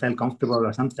 Like I felt comfortable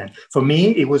or something. For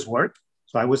me, it was work.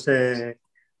 So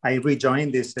I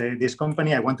rejoined this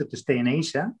company. I wanted to stay in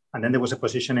Asia, and then there was a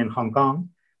position in Hong Kong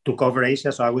to cover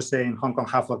Asia. So I was in Hong Kong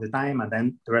half of the time, and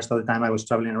then the rest of the time I was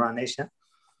traveling around Asia.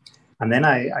 And then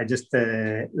I just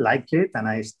liked it, and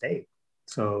I stayed.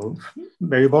 So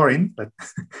very boring, but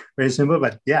very simple.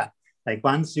 But yeah, like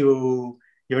once you're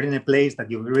in a place that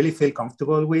you really feel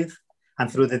comfortable with, and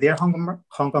through the Dear Hong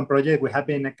Kong project, we have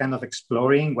been kind of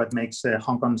exploring what makes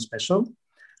Hong Kong special.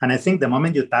 And I think the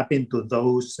moment you tap into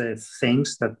those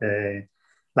things that,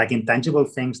 like intangible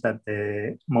things that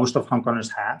most of Hong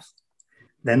Kongers have,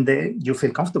 then you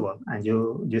feel comfortable and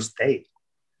you stay.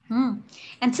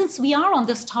 And since we are on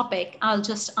this topic, I'll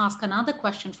just ask another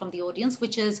question from the audience,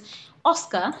 which is,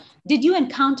 Oscar, did you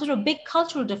encounter a big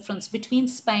cultural difference between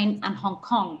Spain and Hong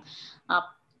Kong?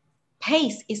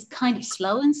 Pace is kind of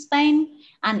slow in Spain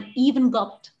and even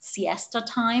got siesta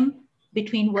time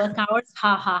between work hours.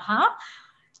 Ha, ha, ha.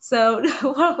 So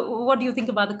what do you think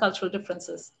about the cultural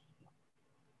differences?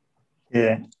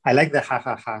 Yeah, I like the ha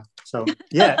ha ha. So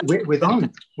yeah, we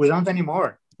don't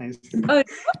anymore.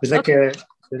 It's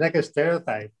like a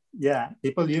stereotype. Yeah,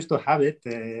 people used to have it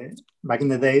back in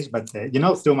the days, but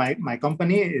through my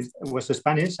company was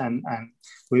Spanish, and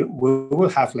we will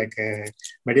have like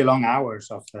very long hours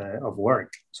of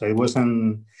work. So it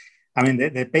wasn't. I mean,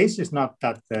 the pace is not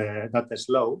that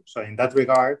slow. So in that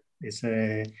regard, it's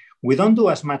we don't do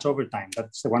as much overtime.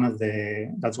 That's one of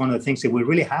the things. If we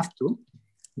really have to,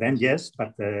 then yes,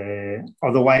 but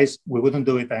otherwise we wouldn't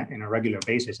do it in a regular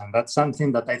basis. And that's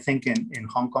something that I think in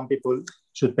Hong Kong people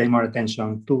should pay more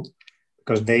attention to,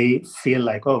 because they feel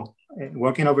like, oh,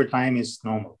 working overtime is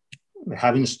normal.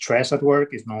 Having stress at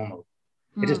work is normal.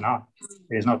 It is not.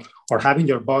 It is not. Or having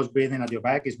your boss breathing at your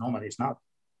back is normal. It's not.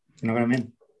 You know what I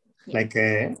mean? Like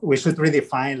we should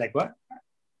redefine like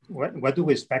what do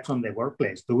we expect from the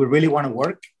workplace? Do we really want to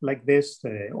work like this,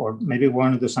 or maybe we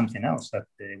want to do something else that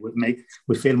would make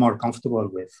we feel more comfortable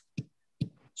with?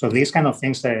 So these kind of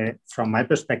things, from my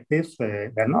perspective,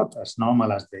 they're not as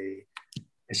normal as they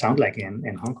sound like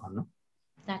in Hong Kong. No?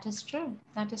 That is true.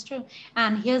 That is true.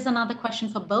 And here's another question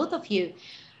for both of you.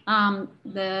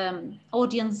 The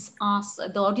audience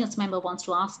member wants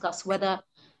to ask us whether,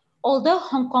 although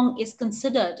Hong Kong is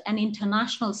considered an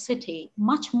international city,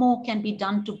 much more can be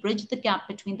done to bridge the gap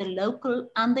between the local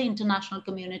and the international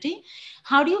community.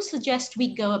 How do you suggest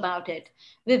we go about it?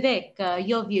 Vivek,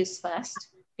 your views first,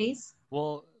 please.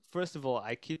 Well, first of all,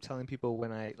 I keep telling people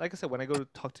when I go to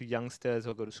talk to youngsters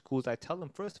or go to schools, I tell them,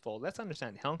 first of all, let's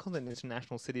understand Hong Kong's an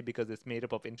international city because it's made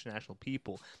up of international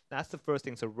people. That's the first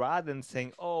thing. So rather than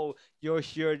saying, oh, you're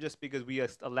here just because we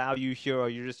allow you here, or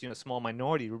you're just a small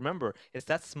minority, remember, it's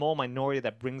that small minority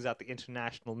that brings out the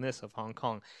internationalness of Hong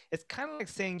Kong. It's kind of like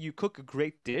saying you cook a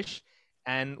great dish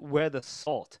and where the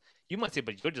salt. You might say,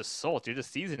 but you're just salt, you're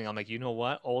just seasoning. I'm like, you know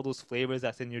what? All those flavors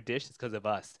that's in your dish is because of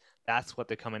us. That's what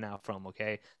they're coming out from,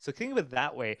 okay? So think of it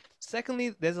that way.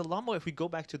 Secondly, there's a lot more, if we go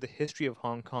back to the history of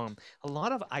Hong Kong, a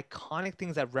lot of iconic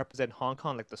things that represent Hong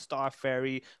Kong, like the Star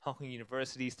Ferry, Hong Kong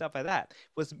University, stuff like that,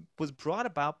 was brought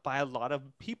about by a lot of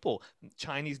people,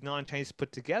 Chinese, non-Chinese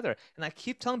put together. And I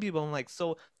keep telling people, I'm like,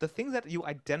 so the things that you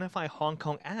identify Hong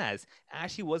Kong as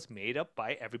actually was made up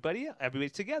by everybody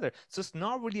together. So it's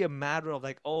not really a matter of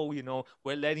like, oh,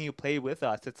 we're letting you play with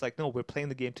us. It's like, no, we're playing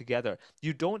the game together.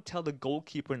 You don't tell the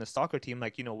goalkeeper in the soccer team,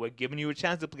 like, we're giving you a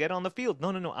chance to get on the field.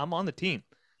 No, I'm on the team.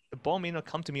 The ball may not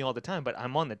come to me all the time, but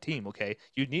I'm on the team, okay?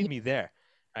 You need me there.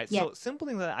 Right. Yeah. So simple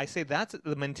thing that I say, that's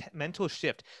the mental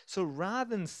shift. So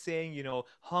rather than saying,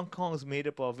 Hong Kong is made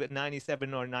up of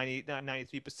 97 or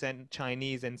 93%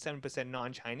 Chinese and 7%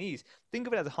 non-Chinese, think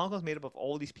of it as Hong Kong is made up of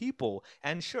all these people.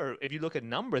 And sure, if you look at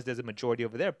numbers, there's a majority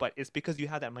over there, but it's because you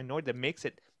have that minority that makes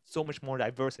it so much more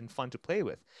diverse and fun to play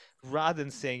with. Rather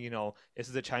than saying, this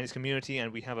is a Chinese community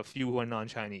and we have a few who are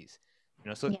non-Chinese.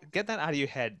 So Yeah. get that out of your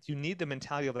head. You need the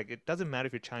mentality of like, it doesn't matter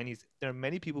if you're Chinese. There are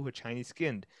many people who are Chinese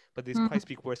skinned, but they probably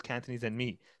speak worse Cantonese than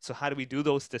me. So how do we do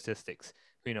those statistics?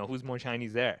 Who's more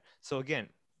Chinese there? So again,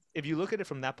 if you look at it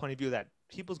from that point of view, that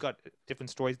people's got different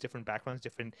stories, different backgrounds,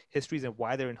 different histories, and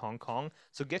why they're in Hong Kong.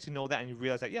 So get to know that, and you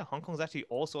realize that, yeah, Hong Kong's actually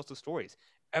all sorts of stories.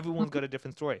 Everyone's got a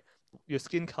different story. Your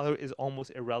skin color is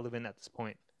almost irrelevant at this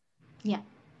point. Yeah,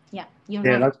 you're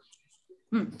Yeah,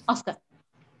 right. Oscar.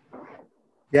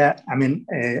 Yeah, I mean,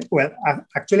 well,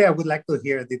 actually, I would like to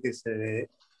hear this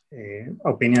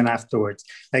opinion afterwards.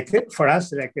 Like for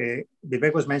us, like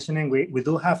Vivek was mentioning, we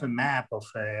do have a map of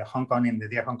Hong Kong in the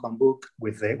Dear Hong Kong book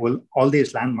with all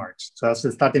these landmarks. So that's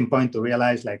the starting point to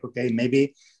realize, like, okay,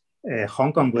 maybe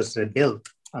Hong Kong was built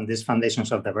on these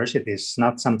foundations of diversity. It's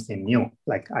not something new.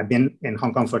 Like I've been in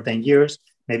Hong Kong for 10 years.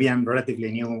 Maybe I'm relatively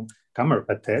newcomer,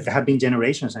 but there have been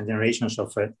generations and generations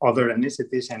of other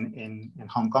ethnicities in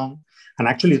Hong Kong and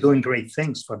actually doing great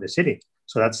things for the city.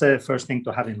 So that's the first thing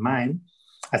to have in mind.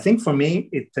 I think for me,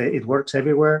 it works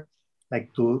everywhere,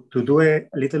 like to do a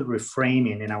little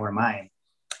reframing in our mind,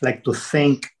 like to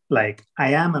think like,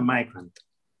 I am a migrant.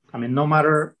 I mean, no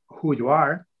matter who you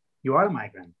are a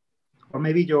migrant. Or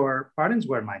maybe your parents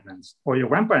were migrants or your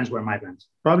grandparents were migrants.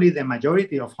 Probably the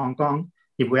majority of Hong Kong,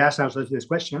 if we ask ourselves these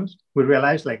questions, we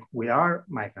realize like we are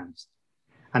migrants.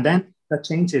 And then that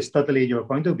changes totally your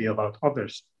point of view about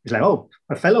others. It's like, oh,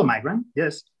 a fellow migrant?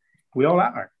 Yes, we all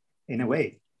are in a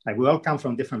way. Like we all come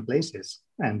from different places.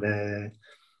 And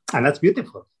that's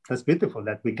beautiful. That's beautiful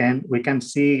that we can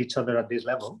see each other at this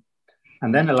level.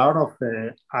 And then a lot of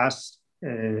us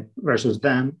versus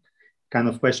them kind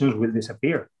of questions will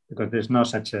disappear because there's no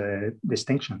such a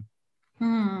distinction.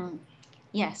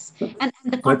 Yes. And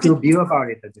what's your view about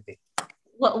it, Aditi?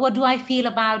 What do I feel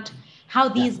about how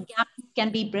these gaps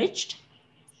can be bridged?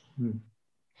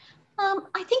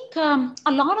 I think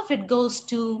a lot of it goes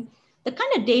to the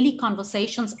kind of daily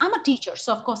conversations. I'm a teacher,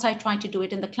 so of course I try to do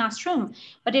it in the classroom,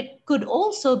 but it could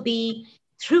also be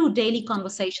through daily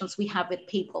conversations we have with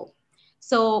people.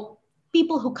 So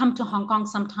people who come to Hong Kong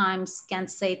sometimes can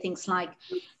say things like,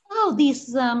 oh,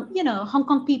 these, Hong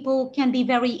Kong people can be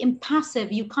very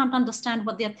impassive. You can't understand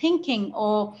what they're thinking,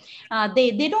 or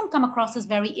they don't come across as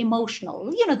very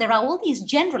emotional. There are all these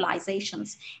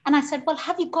generalizations. And I said, well,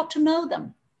 have you got to know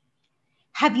them?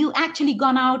 Have you actually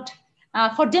gone out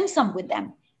for dim sum with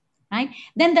them, right?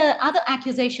 Then the other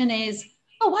accusation is,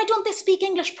 oh, why don't they speak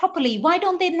English properly? Why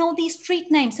don't they know these street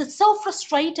names? It's so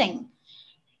frustrating.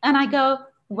 And I go,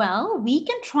 well, we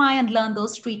can try and learn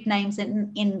those street names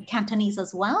in Cantonese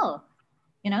as well,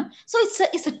 So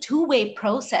it's a two-way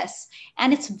process,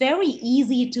 and it's very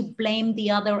easy to blame the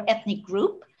other ethnic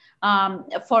group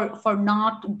for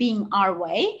not being our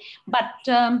way, but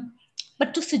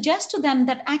to suggest to them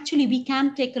that actually we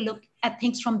can take a look at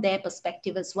things from their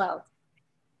perspective as well.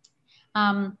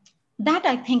 That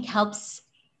I think helps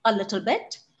a little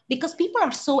bit, because people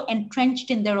are so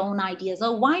entrenched in their own ideas.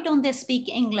 Oh, why don't they speak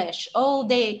English? Oh,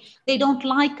 they don't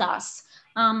like us.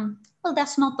 Well,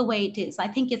 that's not the way it is. I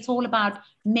think it's all about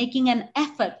making an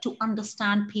effort to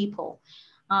understand people.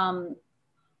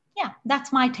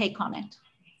 That's my take on it.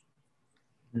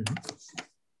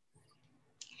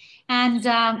 And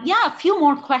a few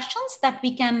more questions that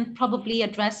we can probably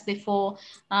address before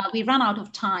we run out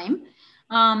of time.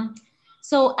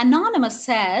 So Anonymous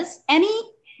says, any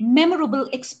memorable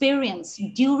experience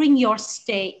during your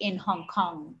stay in Hong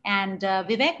Kong? And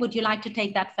Vivek, would you like to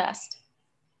take that first?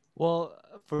 Well,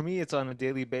 for me, it's on a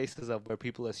daily basis of where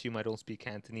people assume I don't speak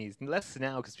Cantonese. Less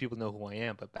now because people know who I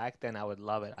am, but back then I would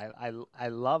love it. I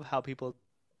love how people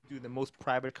do the most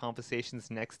private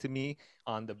conversations next to me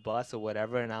on the bus or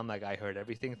whatever, and I'm like, I heard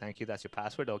everything. Thank you. That's your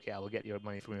password. Okay, I will get your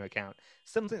money from your account.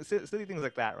 Something silly things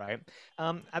like that, right?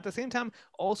 At the same time,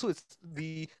 also it's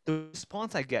the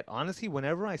response I get. Honestly,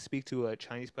 whenever I speak to a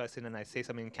Chinese person and I say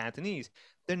something in Cantonese,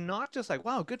 they're not just like,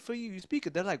 "Wow, good for you, you speak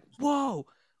it." They're like, "Whoa."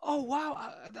 Oh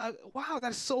wow! Wow,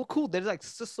 that's so cool. They're like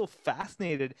just so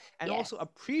fascinated and also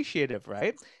appreciative,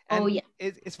 right? And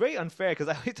it's very unfair because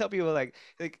I always tell people like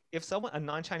if a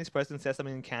non-Chinese person says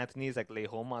something in Cantonese like "Lei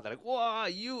Hou Ma," they're like, "Wow,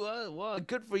 wow,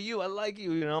 good for you. I like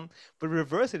you," But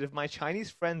reverse it, if my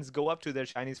Chinese friends go up to their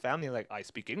Chinese family like, "I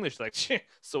speak English," like,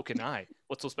 "So can I.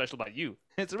 What's so special about you?"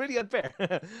 It's really unfair,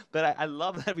 but I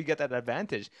love that we get that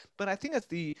advantage. But I think that's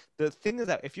the thing is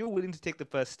that if you're willing to take the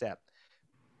first step,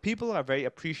 people are very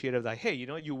appreciative, like, hey,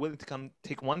 you're willing to come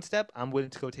take one step, I'm willing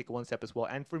to go take one step as well.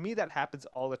 And for me, that happens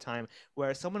all the time,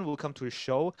 where someone will come to a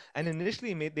show and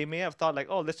initially they may have thought like,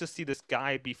 oh, let's just see this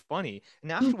guy be funny,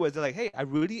 and afterwards they're like, hey, I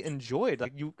really enjoyed,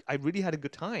 like, I really had a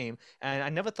good time, and I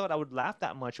never thought I would laugh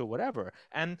that much or whatever.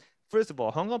 And first of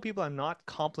all, Hong Kong people are not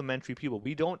complimentary people.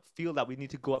 We don't feel that we need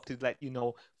to go up to let you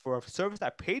know for a service I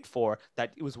paid for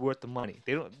that it was worth the money.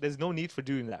 There's no need for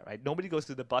doing that, right? Nobody goes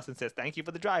to the bus and says, thank you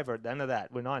for the driver. None of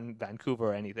that. We're not in Vancouver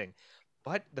or anything.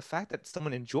 But the fact that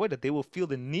someone enjoyed it, they will feel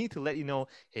the need to let you know,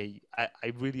 hey,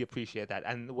 I really appreciate that.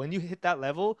 And when you hit that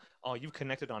level, oh, you've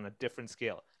connected on a different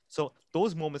scale. So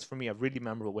those moments for me are really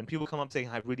memorable. When people come up saying,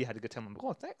 I really had a good time, I'm like,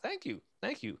 oh, thank you.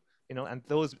 Thank you. You know, and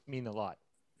those mean a lot.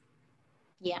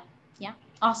 Yeah. Yeah.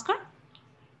 Oscar?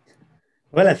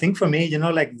 Well, I think for me,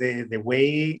 like the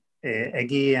way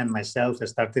Eggy and myself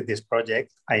started this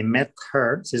project, I met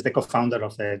her. She's the co-founder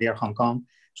of Dear Hong Kong.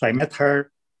 So I met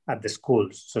her at the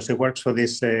schools. So she works for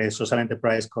this social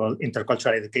enterprise called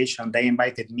Intercultural Education. They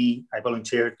invited me. I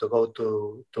volunteered to go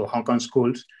to Hong Kong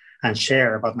schools and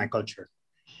share about my culture.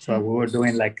 So we were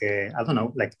doing like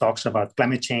talks about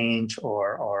climate change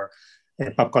or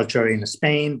pop culture in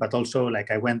Spain, but also like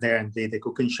I went there and did a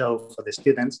cooking show for the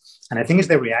students. And I think it's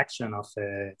the reaction of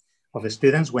the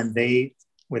students when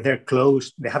they're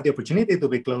close, they have the opportunity to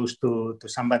be close to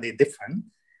somebody different.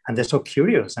 And they're so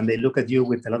curious and they look at you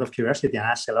with a lot of curiosity and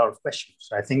ask a lot of questions.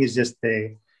 So I think it's just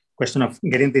a question of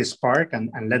getting this spark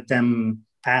and let them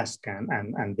ask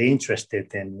and be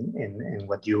interested in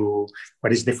what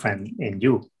is different in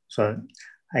you. So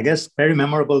I guess very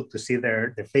memorable to see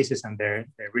their faces and their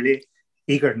really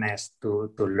eagerness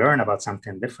to learn about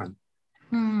something different.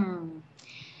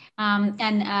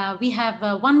 We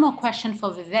have one more question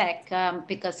for Vivek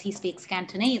because he speaks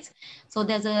Cantonese. So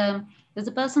there's a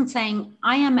person saying,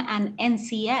 I am an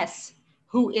NCS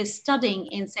who is studying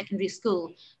in secondary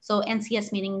school. So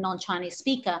NCS meaning non-Chinese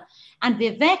speaker. And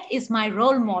Vivek is my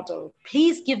role model.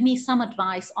 Please give me some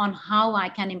advice on how I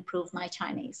can improve my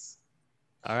Chinese.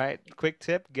 All right, quick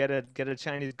tip, get a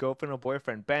Chinese girlfriend or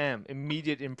boyfriend. Bam,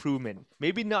 immediate improvement.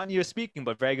 Maybe not in your speaking,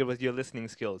 but very good with your listening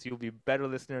skills. You'll be a better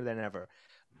listener than ever.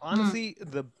 Honestly,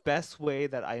 the best way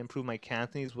that I improved my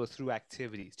Cantonese was through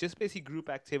activities. Just basically group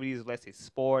activities, let's say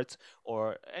sports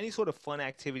or any sort of fun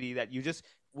activity that you just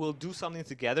will do something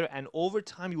together, and over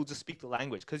time you will just speak the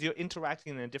language because you're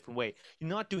interacting in a different way. You're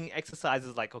not doing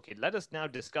exercises like, okay, let us now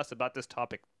discuss about this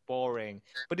topic. Boring.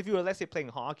 But if you were, let's say, playing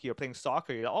hockey or playing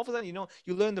soccer, all of a sudden,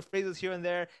 you learn the phrases here and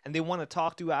there, and they want to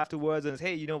talk to you afterwards and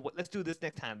say, hey, let's do this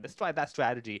next time. Let's try that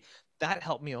strategy. That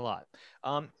helped me a lot.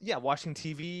 Watching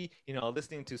TV,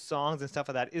 listening to songs and stuff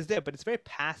like that is there, but it's very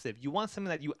passive. You want something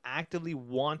that you actively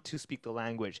want to speak the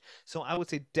language. So I would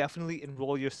say definitely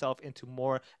enroll yourself into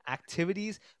more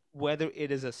activities, whether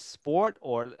it is a sport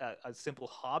or a simple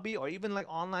hobby or even like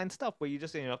online stuff where you're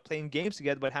just playing games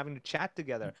together but having to chat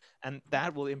together, and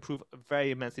that will improve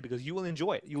very immensely because you will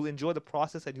enjoy it. You will enjoy the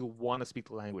process and you'll want to speak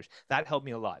the language. That helped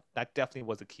me a lot. That definitely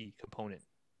was a key component.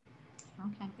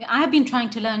 Okay. I have been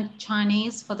trying to learn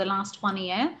Chinese for the last 1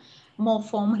 year, more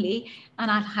formally,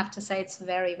 and I'll have to say it's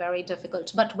very, very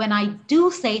difficult. But when I do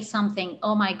say something,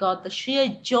 oh my God, the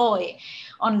sheer joy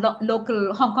on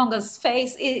local Hong Kongers'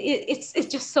 face, it's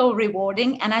just so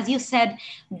rewarding. And as you said,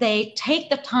 they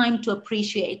take the time to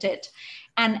appreciate it,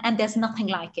 and there's nothing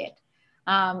like it.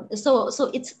 So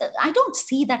it's, I don't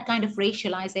see that kind of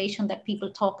racialization that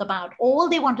people talk about. All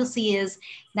they want to see is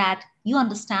that you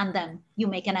understand them, you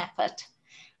make an effort.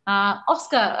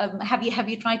 Oscar, have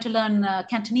you tried to learn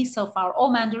Cantonese so far,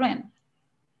 or Mandarin?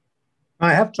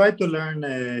 I have tried to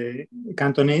learn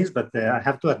Cantonese, but I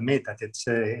have to admit that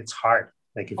it's hard.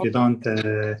 Like if you don't,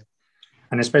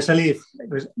 and especially if,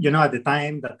 at the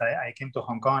time that I came to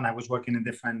Hong Kong, I was working in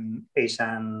different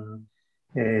Asian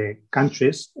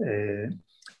countries.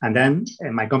 And then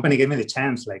my company gave me the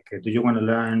chance, like, do you want to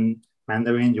learn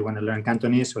Mandarin, you want to learn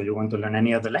Cantonese, or you want to learn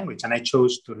any other language? And I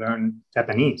chose to learn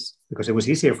Japanese because it was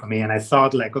easier for me. And I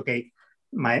thought like, okay,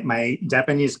 my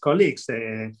Japanese colleagues,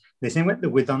 they seem that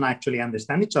we don't actually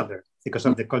understand each other because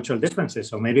of the cultural differences.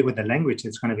 So maybe with the language,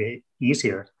 it's going to be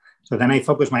easier. So then I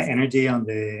focused my energy on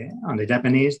the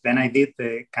Japanese. Then I did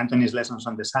the Cantonese lessons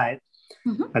on the side.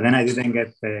 Mm-hmm. But then I didn't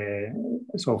get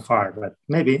so far, but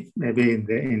maybe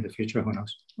in the future, who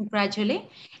knows? Gradually.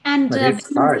 And but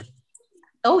it's hard.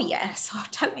 Oh yes, oh,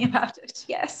 tell me about it.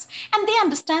 Yes, and they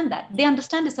understand that. They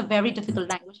understand it's a very difficult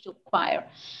language to acquire.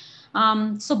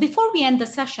 So before we end the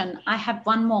session, I have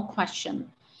one more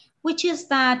question, which is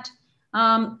that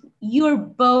you're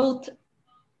both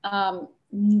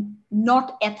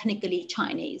not ethnically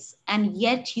Chinese, and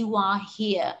yet you are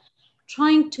here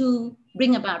trying to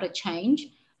bring about a change,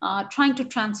 trying to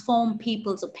transform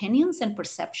people's opinions and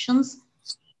perceptions.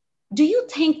 Do you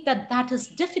think that that is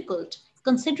difficult,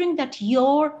 considering that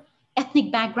your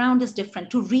ethnic background is different,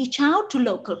 to reach out to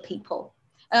local people?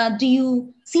 Do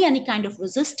you see any kind of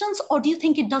resistance, or do you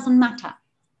think it doesn't matter?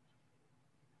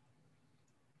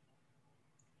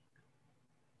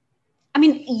 I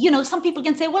mean, some people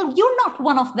can say, well, you're not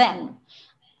one of them.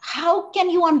 How can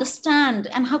you understand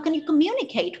and how can you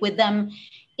communicate with them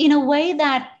in a way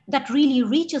that really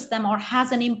reaches them or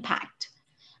has an impact?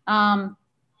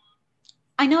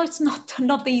 I know it's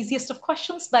not the easiest of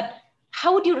questions, but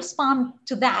how would you respond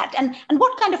to that? And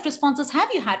what kind of responses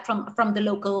have you had from the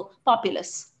local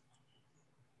populace?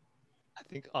 I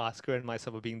think Oscar and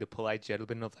myself are being the polite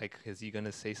gentleman of like, is he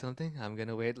gonna say something? I'm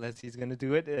gonna wait. He's gonna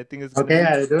do it. I think it's gonna Okay, be...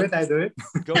 I do it. I do it.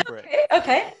 Go for it.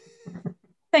 Okay.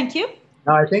 Thank you.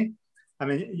 No, I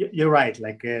mean, you're right.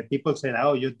 Like people say,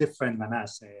 oh, you're different than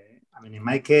us. I mean, in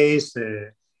my case,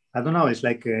 I don't know. It's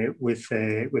like with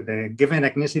the given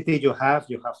ethnicity you have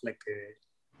like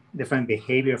different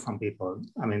behavior from people.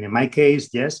 I mean, in my case,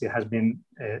 yes, it has been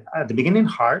at the beginning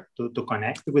hard to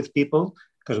connect with people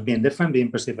because of being different,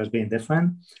 being perceived as being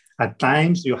different. At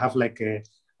times, you have like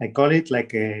I call it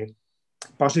like a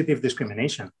positive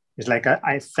discrimination. It's like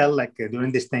I felt like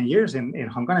during these 10 years in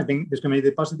Hong Kong, I've been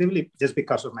discriminated positively just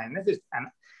because of my ethnicity.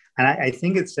 And I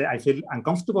think I feel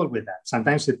uncomfortable with that.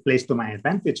 Sometimes it plays to my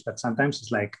advantage, but sometimes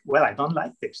it's like, well, I don't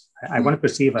like this. I want to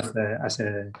perceive as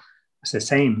a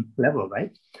same level,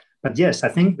 right? But yes, I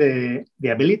think the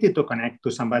ability to connect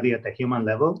to somebody at a human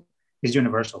level is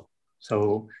universal.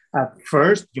 So at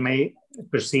first, you may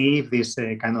perceive this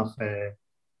kind of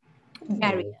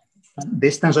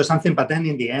distance or something, but then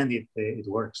in the end, it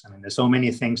works. I mean, there's so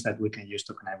many things that we can use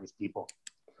to connect with people.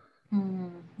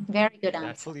 Very good answer.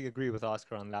 I fully agree with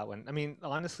Oscar on that one. I mean,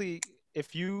 honestly,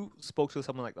 if you spoke to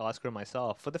someone like Oscar and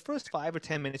myself, for the first 5 or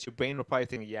 10 minutes, your brain will probably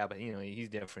think, yeah, but he's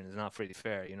different. It's not really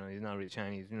fair. He's not really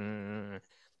Chinese.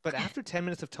 But after 10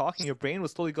 minutes of talking, your brain will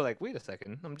slowly go like, wait a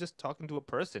second, I'm just talking to a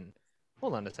person.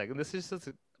 Hold on a second. This is just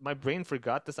my brain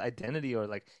forgot this identity or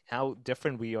like how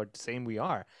different we are, same we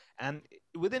are. And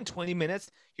within 20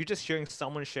 minutes, you're just hearing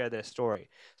someone share their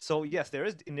story. So yes, there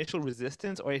is initial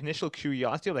resistance or initial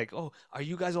curiosity of like, oh, are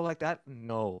you guys all like that?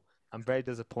 No. I'm very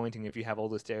disappointing if you have all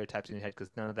those stereotypes in your head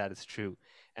because none of that is true.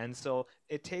 And so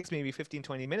it takes maybe 15,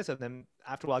 20 minutes of them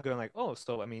after a while going like, oh,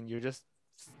 so I mean, you're just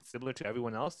similar to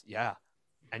everyone else? Yeah.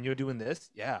 And you're doing this?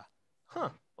 Yeah. Huh.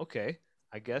 Okay.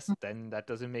 I guess then that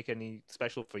doesn't make any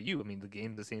special for you. I mean, the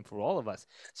game's the same for all of us.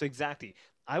 So exactly.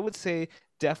 I would say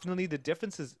definitely the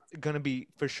difference is going to be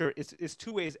for sure. It's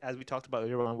two ways, as we talked about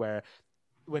earlier on, where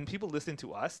when people listen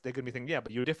to us, they're going to be thinking, yeah,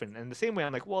 but you're different. And the same way,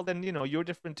 I'm like, well, then, you're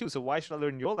different too. So why should I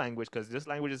learn your language? Because this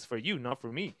language is for you, not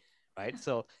for me. Right.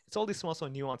 So it's all these small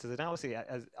nuances. And I would say,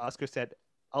 as Oscar said,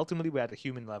 ultimately, we're at a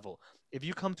human level. If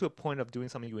you come to a point of doing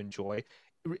something you enjoy,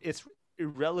 it's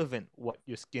irrelevant what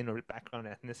your skin or background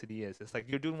ethnicity is. It's like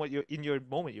you're doing what you're in your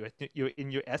moment, you're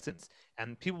in your essence,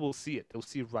 and people will see it. They'll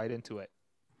see right into it.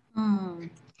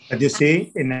 But you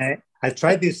see, I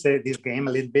tried this game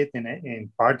a little bit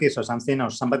in parties or something, or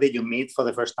somebody you meet for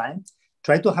the first time.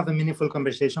 Try to have a meaningful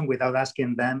conversation without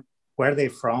asking them where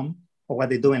they're from or what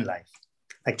they do in life.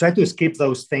 Like try to skip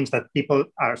those things that people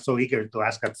are so eager to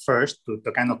ask at first to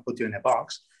kind of put you in a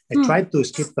box. I tried to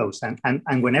skip those.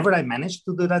 And whenever I managed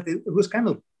to do that, it was kind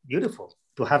of beautiful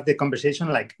to have the conversation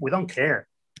like, we don't care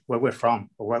where we're from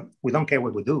or we don't care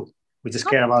what we do. We just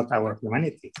care about our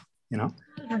humanity,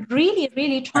 Really,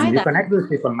 really try and that. you connect with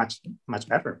people much, much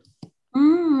better.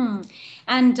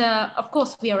 And of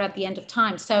course, we are at the end of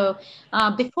time. So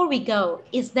before we go,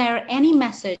 is there any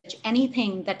message,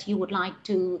 anything that you would like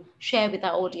to share with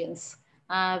our audience?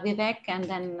 Vivek and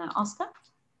then Oscar?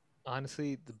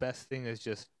 Honestly, the best thing is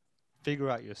just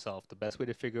figure out yourself. The best way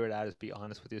to figure it out is be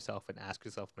honest with yourself and ask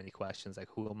yourself many questions like,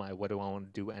 who am I? What do I want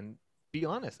to do? And be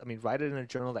honest. I mean, write it in a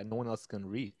journal that no one else is going to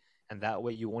read. And that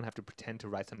way you won't have to pretend to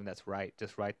write something that's right.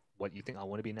 Just write what you think. I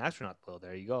want to be an astronaut. Well,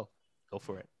 there you go. Go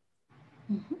for it.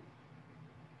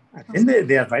 I think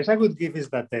the advice I would give is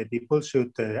that people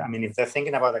should, I mean, if they're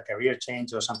thinking about a career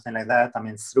change or something like that, I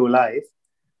mean, through life,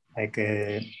 like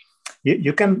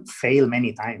you can fail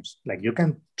many times. Like you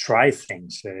can try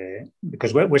things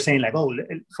because we're saying like, oh,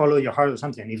 follow your heart or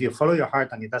something. If you follow your heart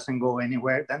and it doesn't go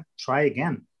anywhere, then try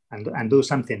again and do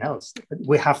something else.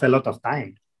 We have a lot of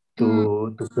time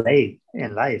to play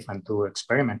in life and to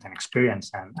experiment and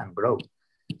experience and grow.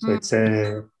 So it's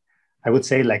I would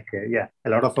say like, a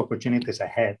lot of opportunities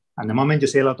ahead. And the moment you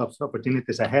see a lot of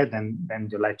opportunities ahead, then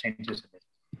your life changes a bit.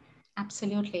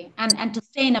 Absolutely. And to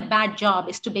stay in a bad job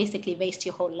is to basically waste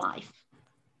your whole life.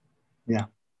 Yeah.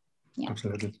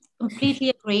 Absolutely. Completely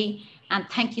agree. And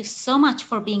thank you so much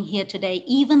for being here today.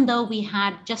 Even though we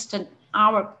had just an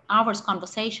hour's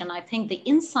conversation, I think the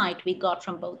insight we got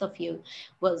from both of you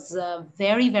was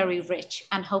very, very rich.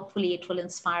 And hopefully it will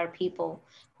inspire people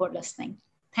who are listening.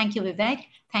 Thank you, Vivek.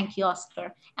 Thank you,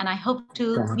 Oscar. And I hope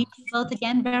to meet you both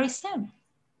again very soon.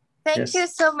 Thank you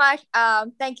so much.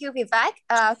 Thank you, Vivek.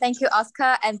 Thank you,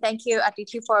 Oskar, and thank you,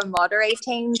 Aditi, for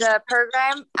moderating the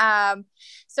program.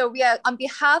 So we are, on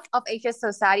behalf of Asia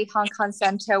Society Hong Kong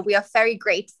Center, we are very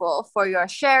grateful for your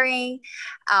sharing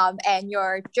and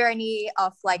your journey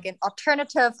of like an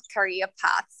alternative career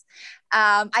paths.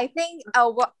 I think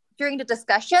during the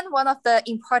discussion, one of the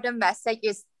important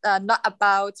messages is not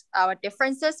about our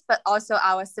differences, but also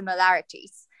our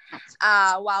similarities.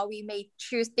 While we may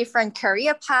choose different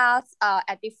career paths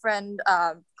at different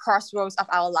crossroads of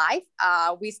our life,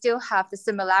 we still have the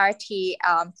similarity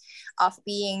of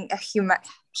being a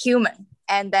human.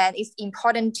 And then it's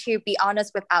important to be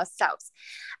honest with ourselves.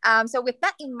 So with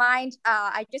that in mind,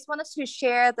 I just wanted to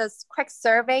share this quick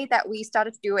survey that we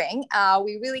started doing.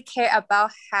 We really care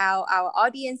about how our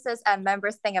audiences and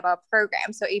members think about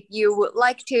programs. So if you would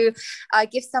like to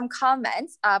give some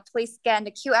comments, please scan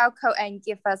the QR code and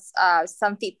give us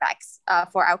some feedbacks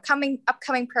for our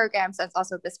upcoming programs and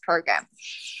also this program.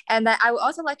 And then I would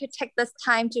also like to take this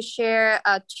time to share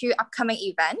 2 upcoming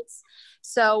events.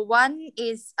 So one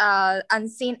is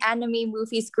Unseen Enemy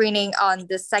movie screening on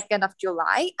the 2nd of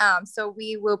July. So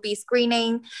we will be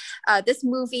screening this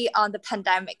movie on the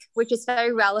pandemic, which is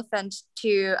very relevant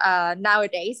to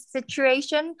nowadays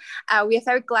situation. We are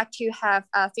very glad to have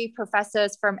 3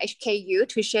 professors from HKU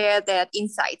to share their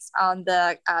insights on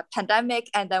the pandemic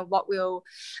and then what will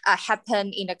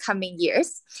happen in the coming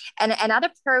years. And another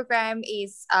program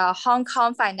is Hong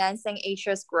Kong Financing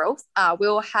Asia's Growth. We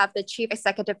will have the Chief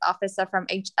Executive Officer from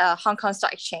Hong Kong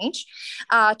Stock Exchange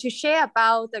to share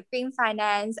about the green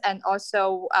finance and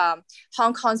also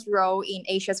Hong Kong's role in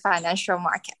Asia's financial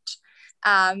market.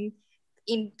 And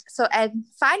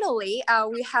finally,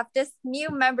 we have this new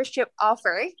membership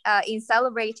offer in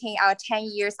celebrating our 10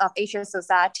 years of Asia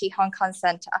Society Hong Kong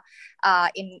Center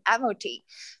in Admiralty.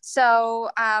 So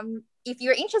if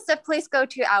you're interested, please go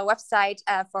to our website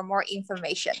for more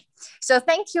information. So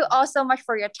thank you all so much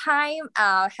for your time.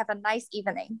 Have a nice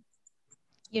evening.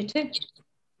 You too.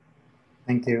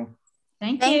 Thank you.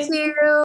 Thank you.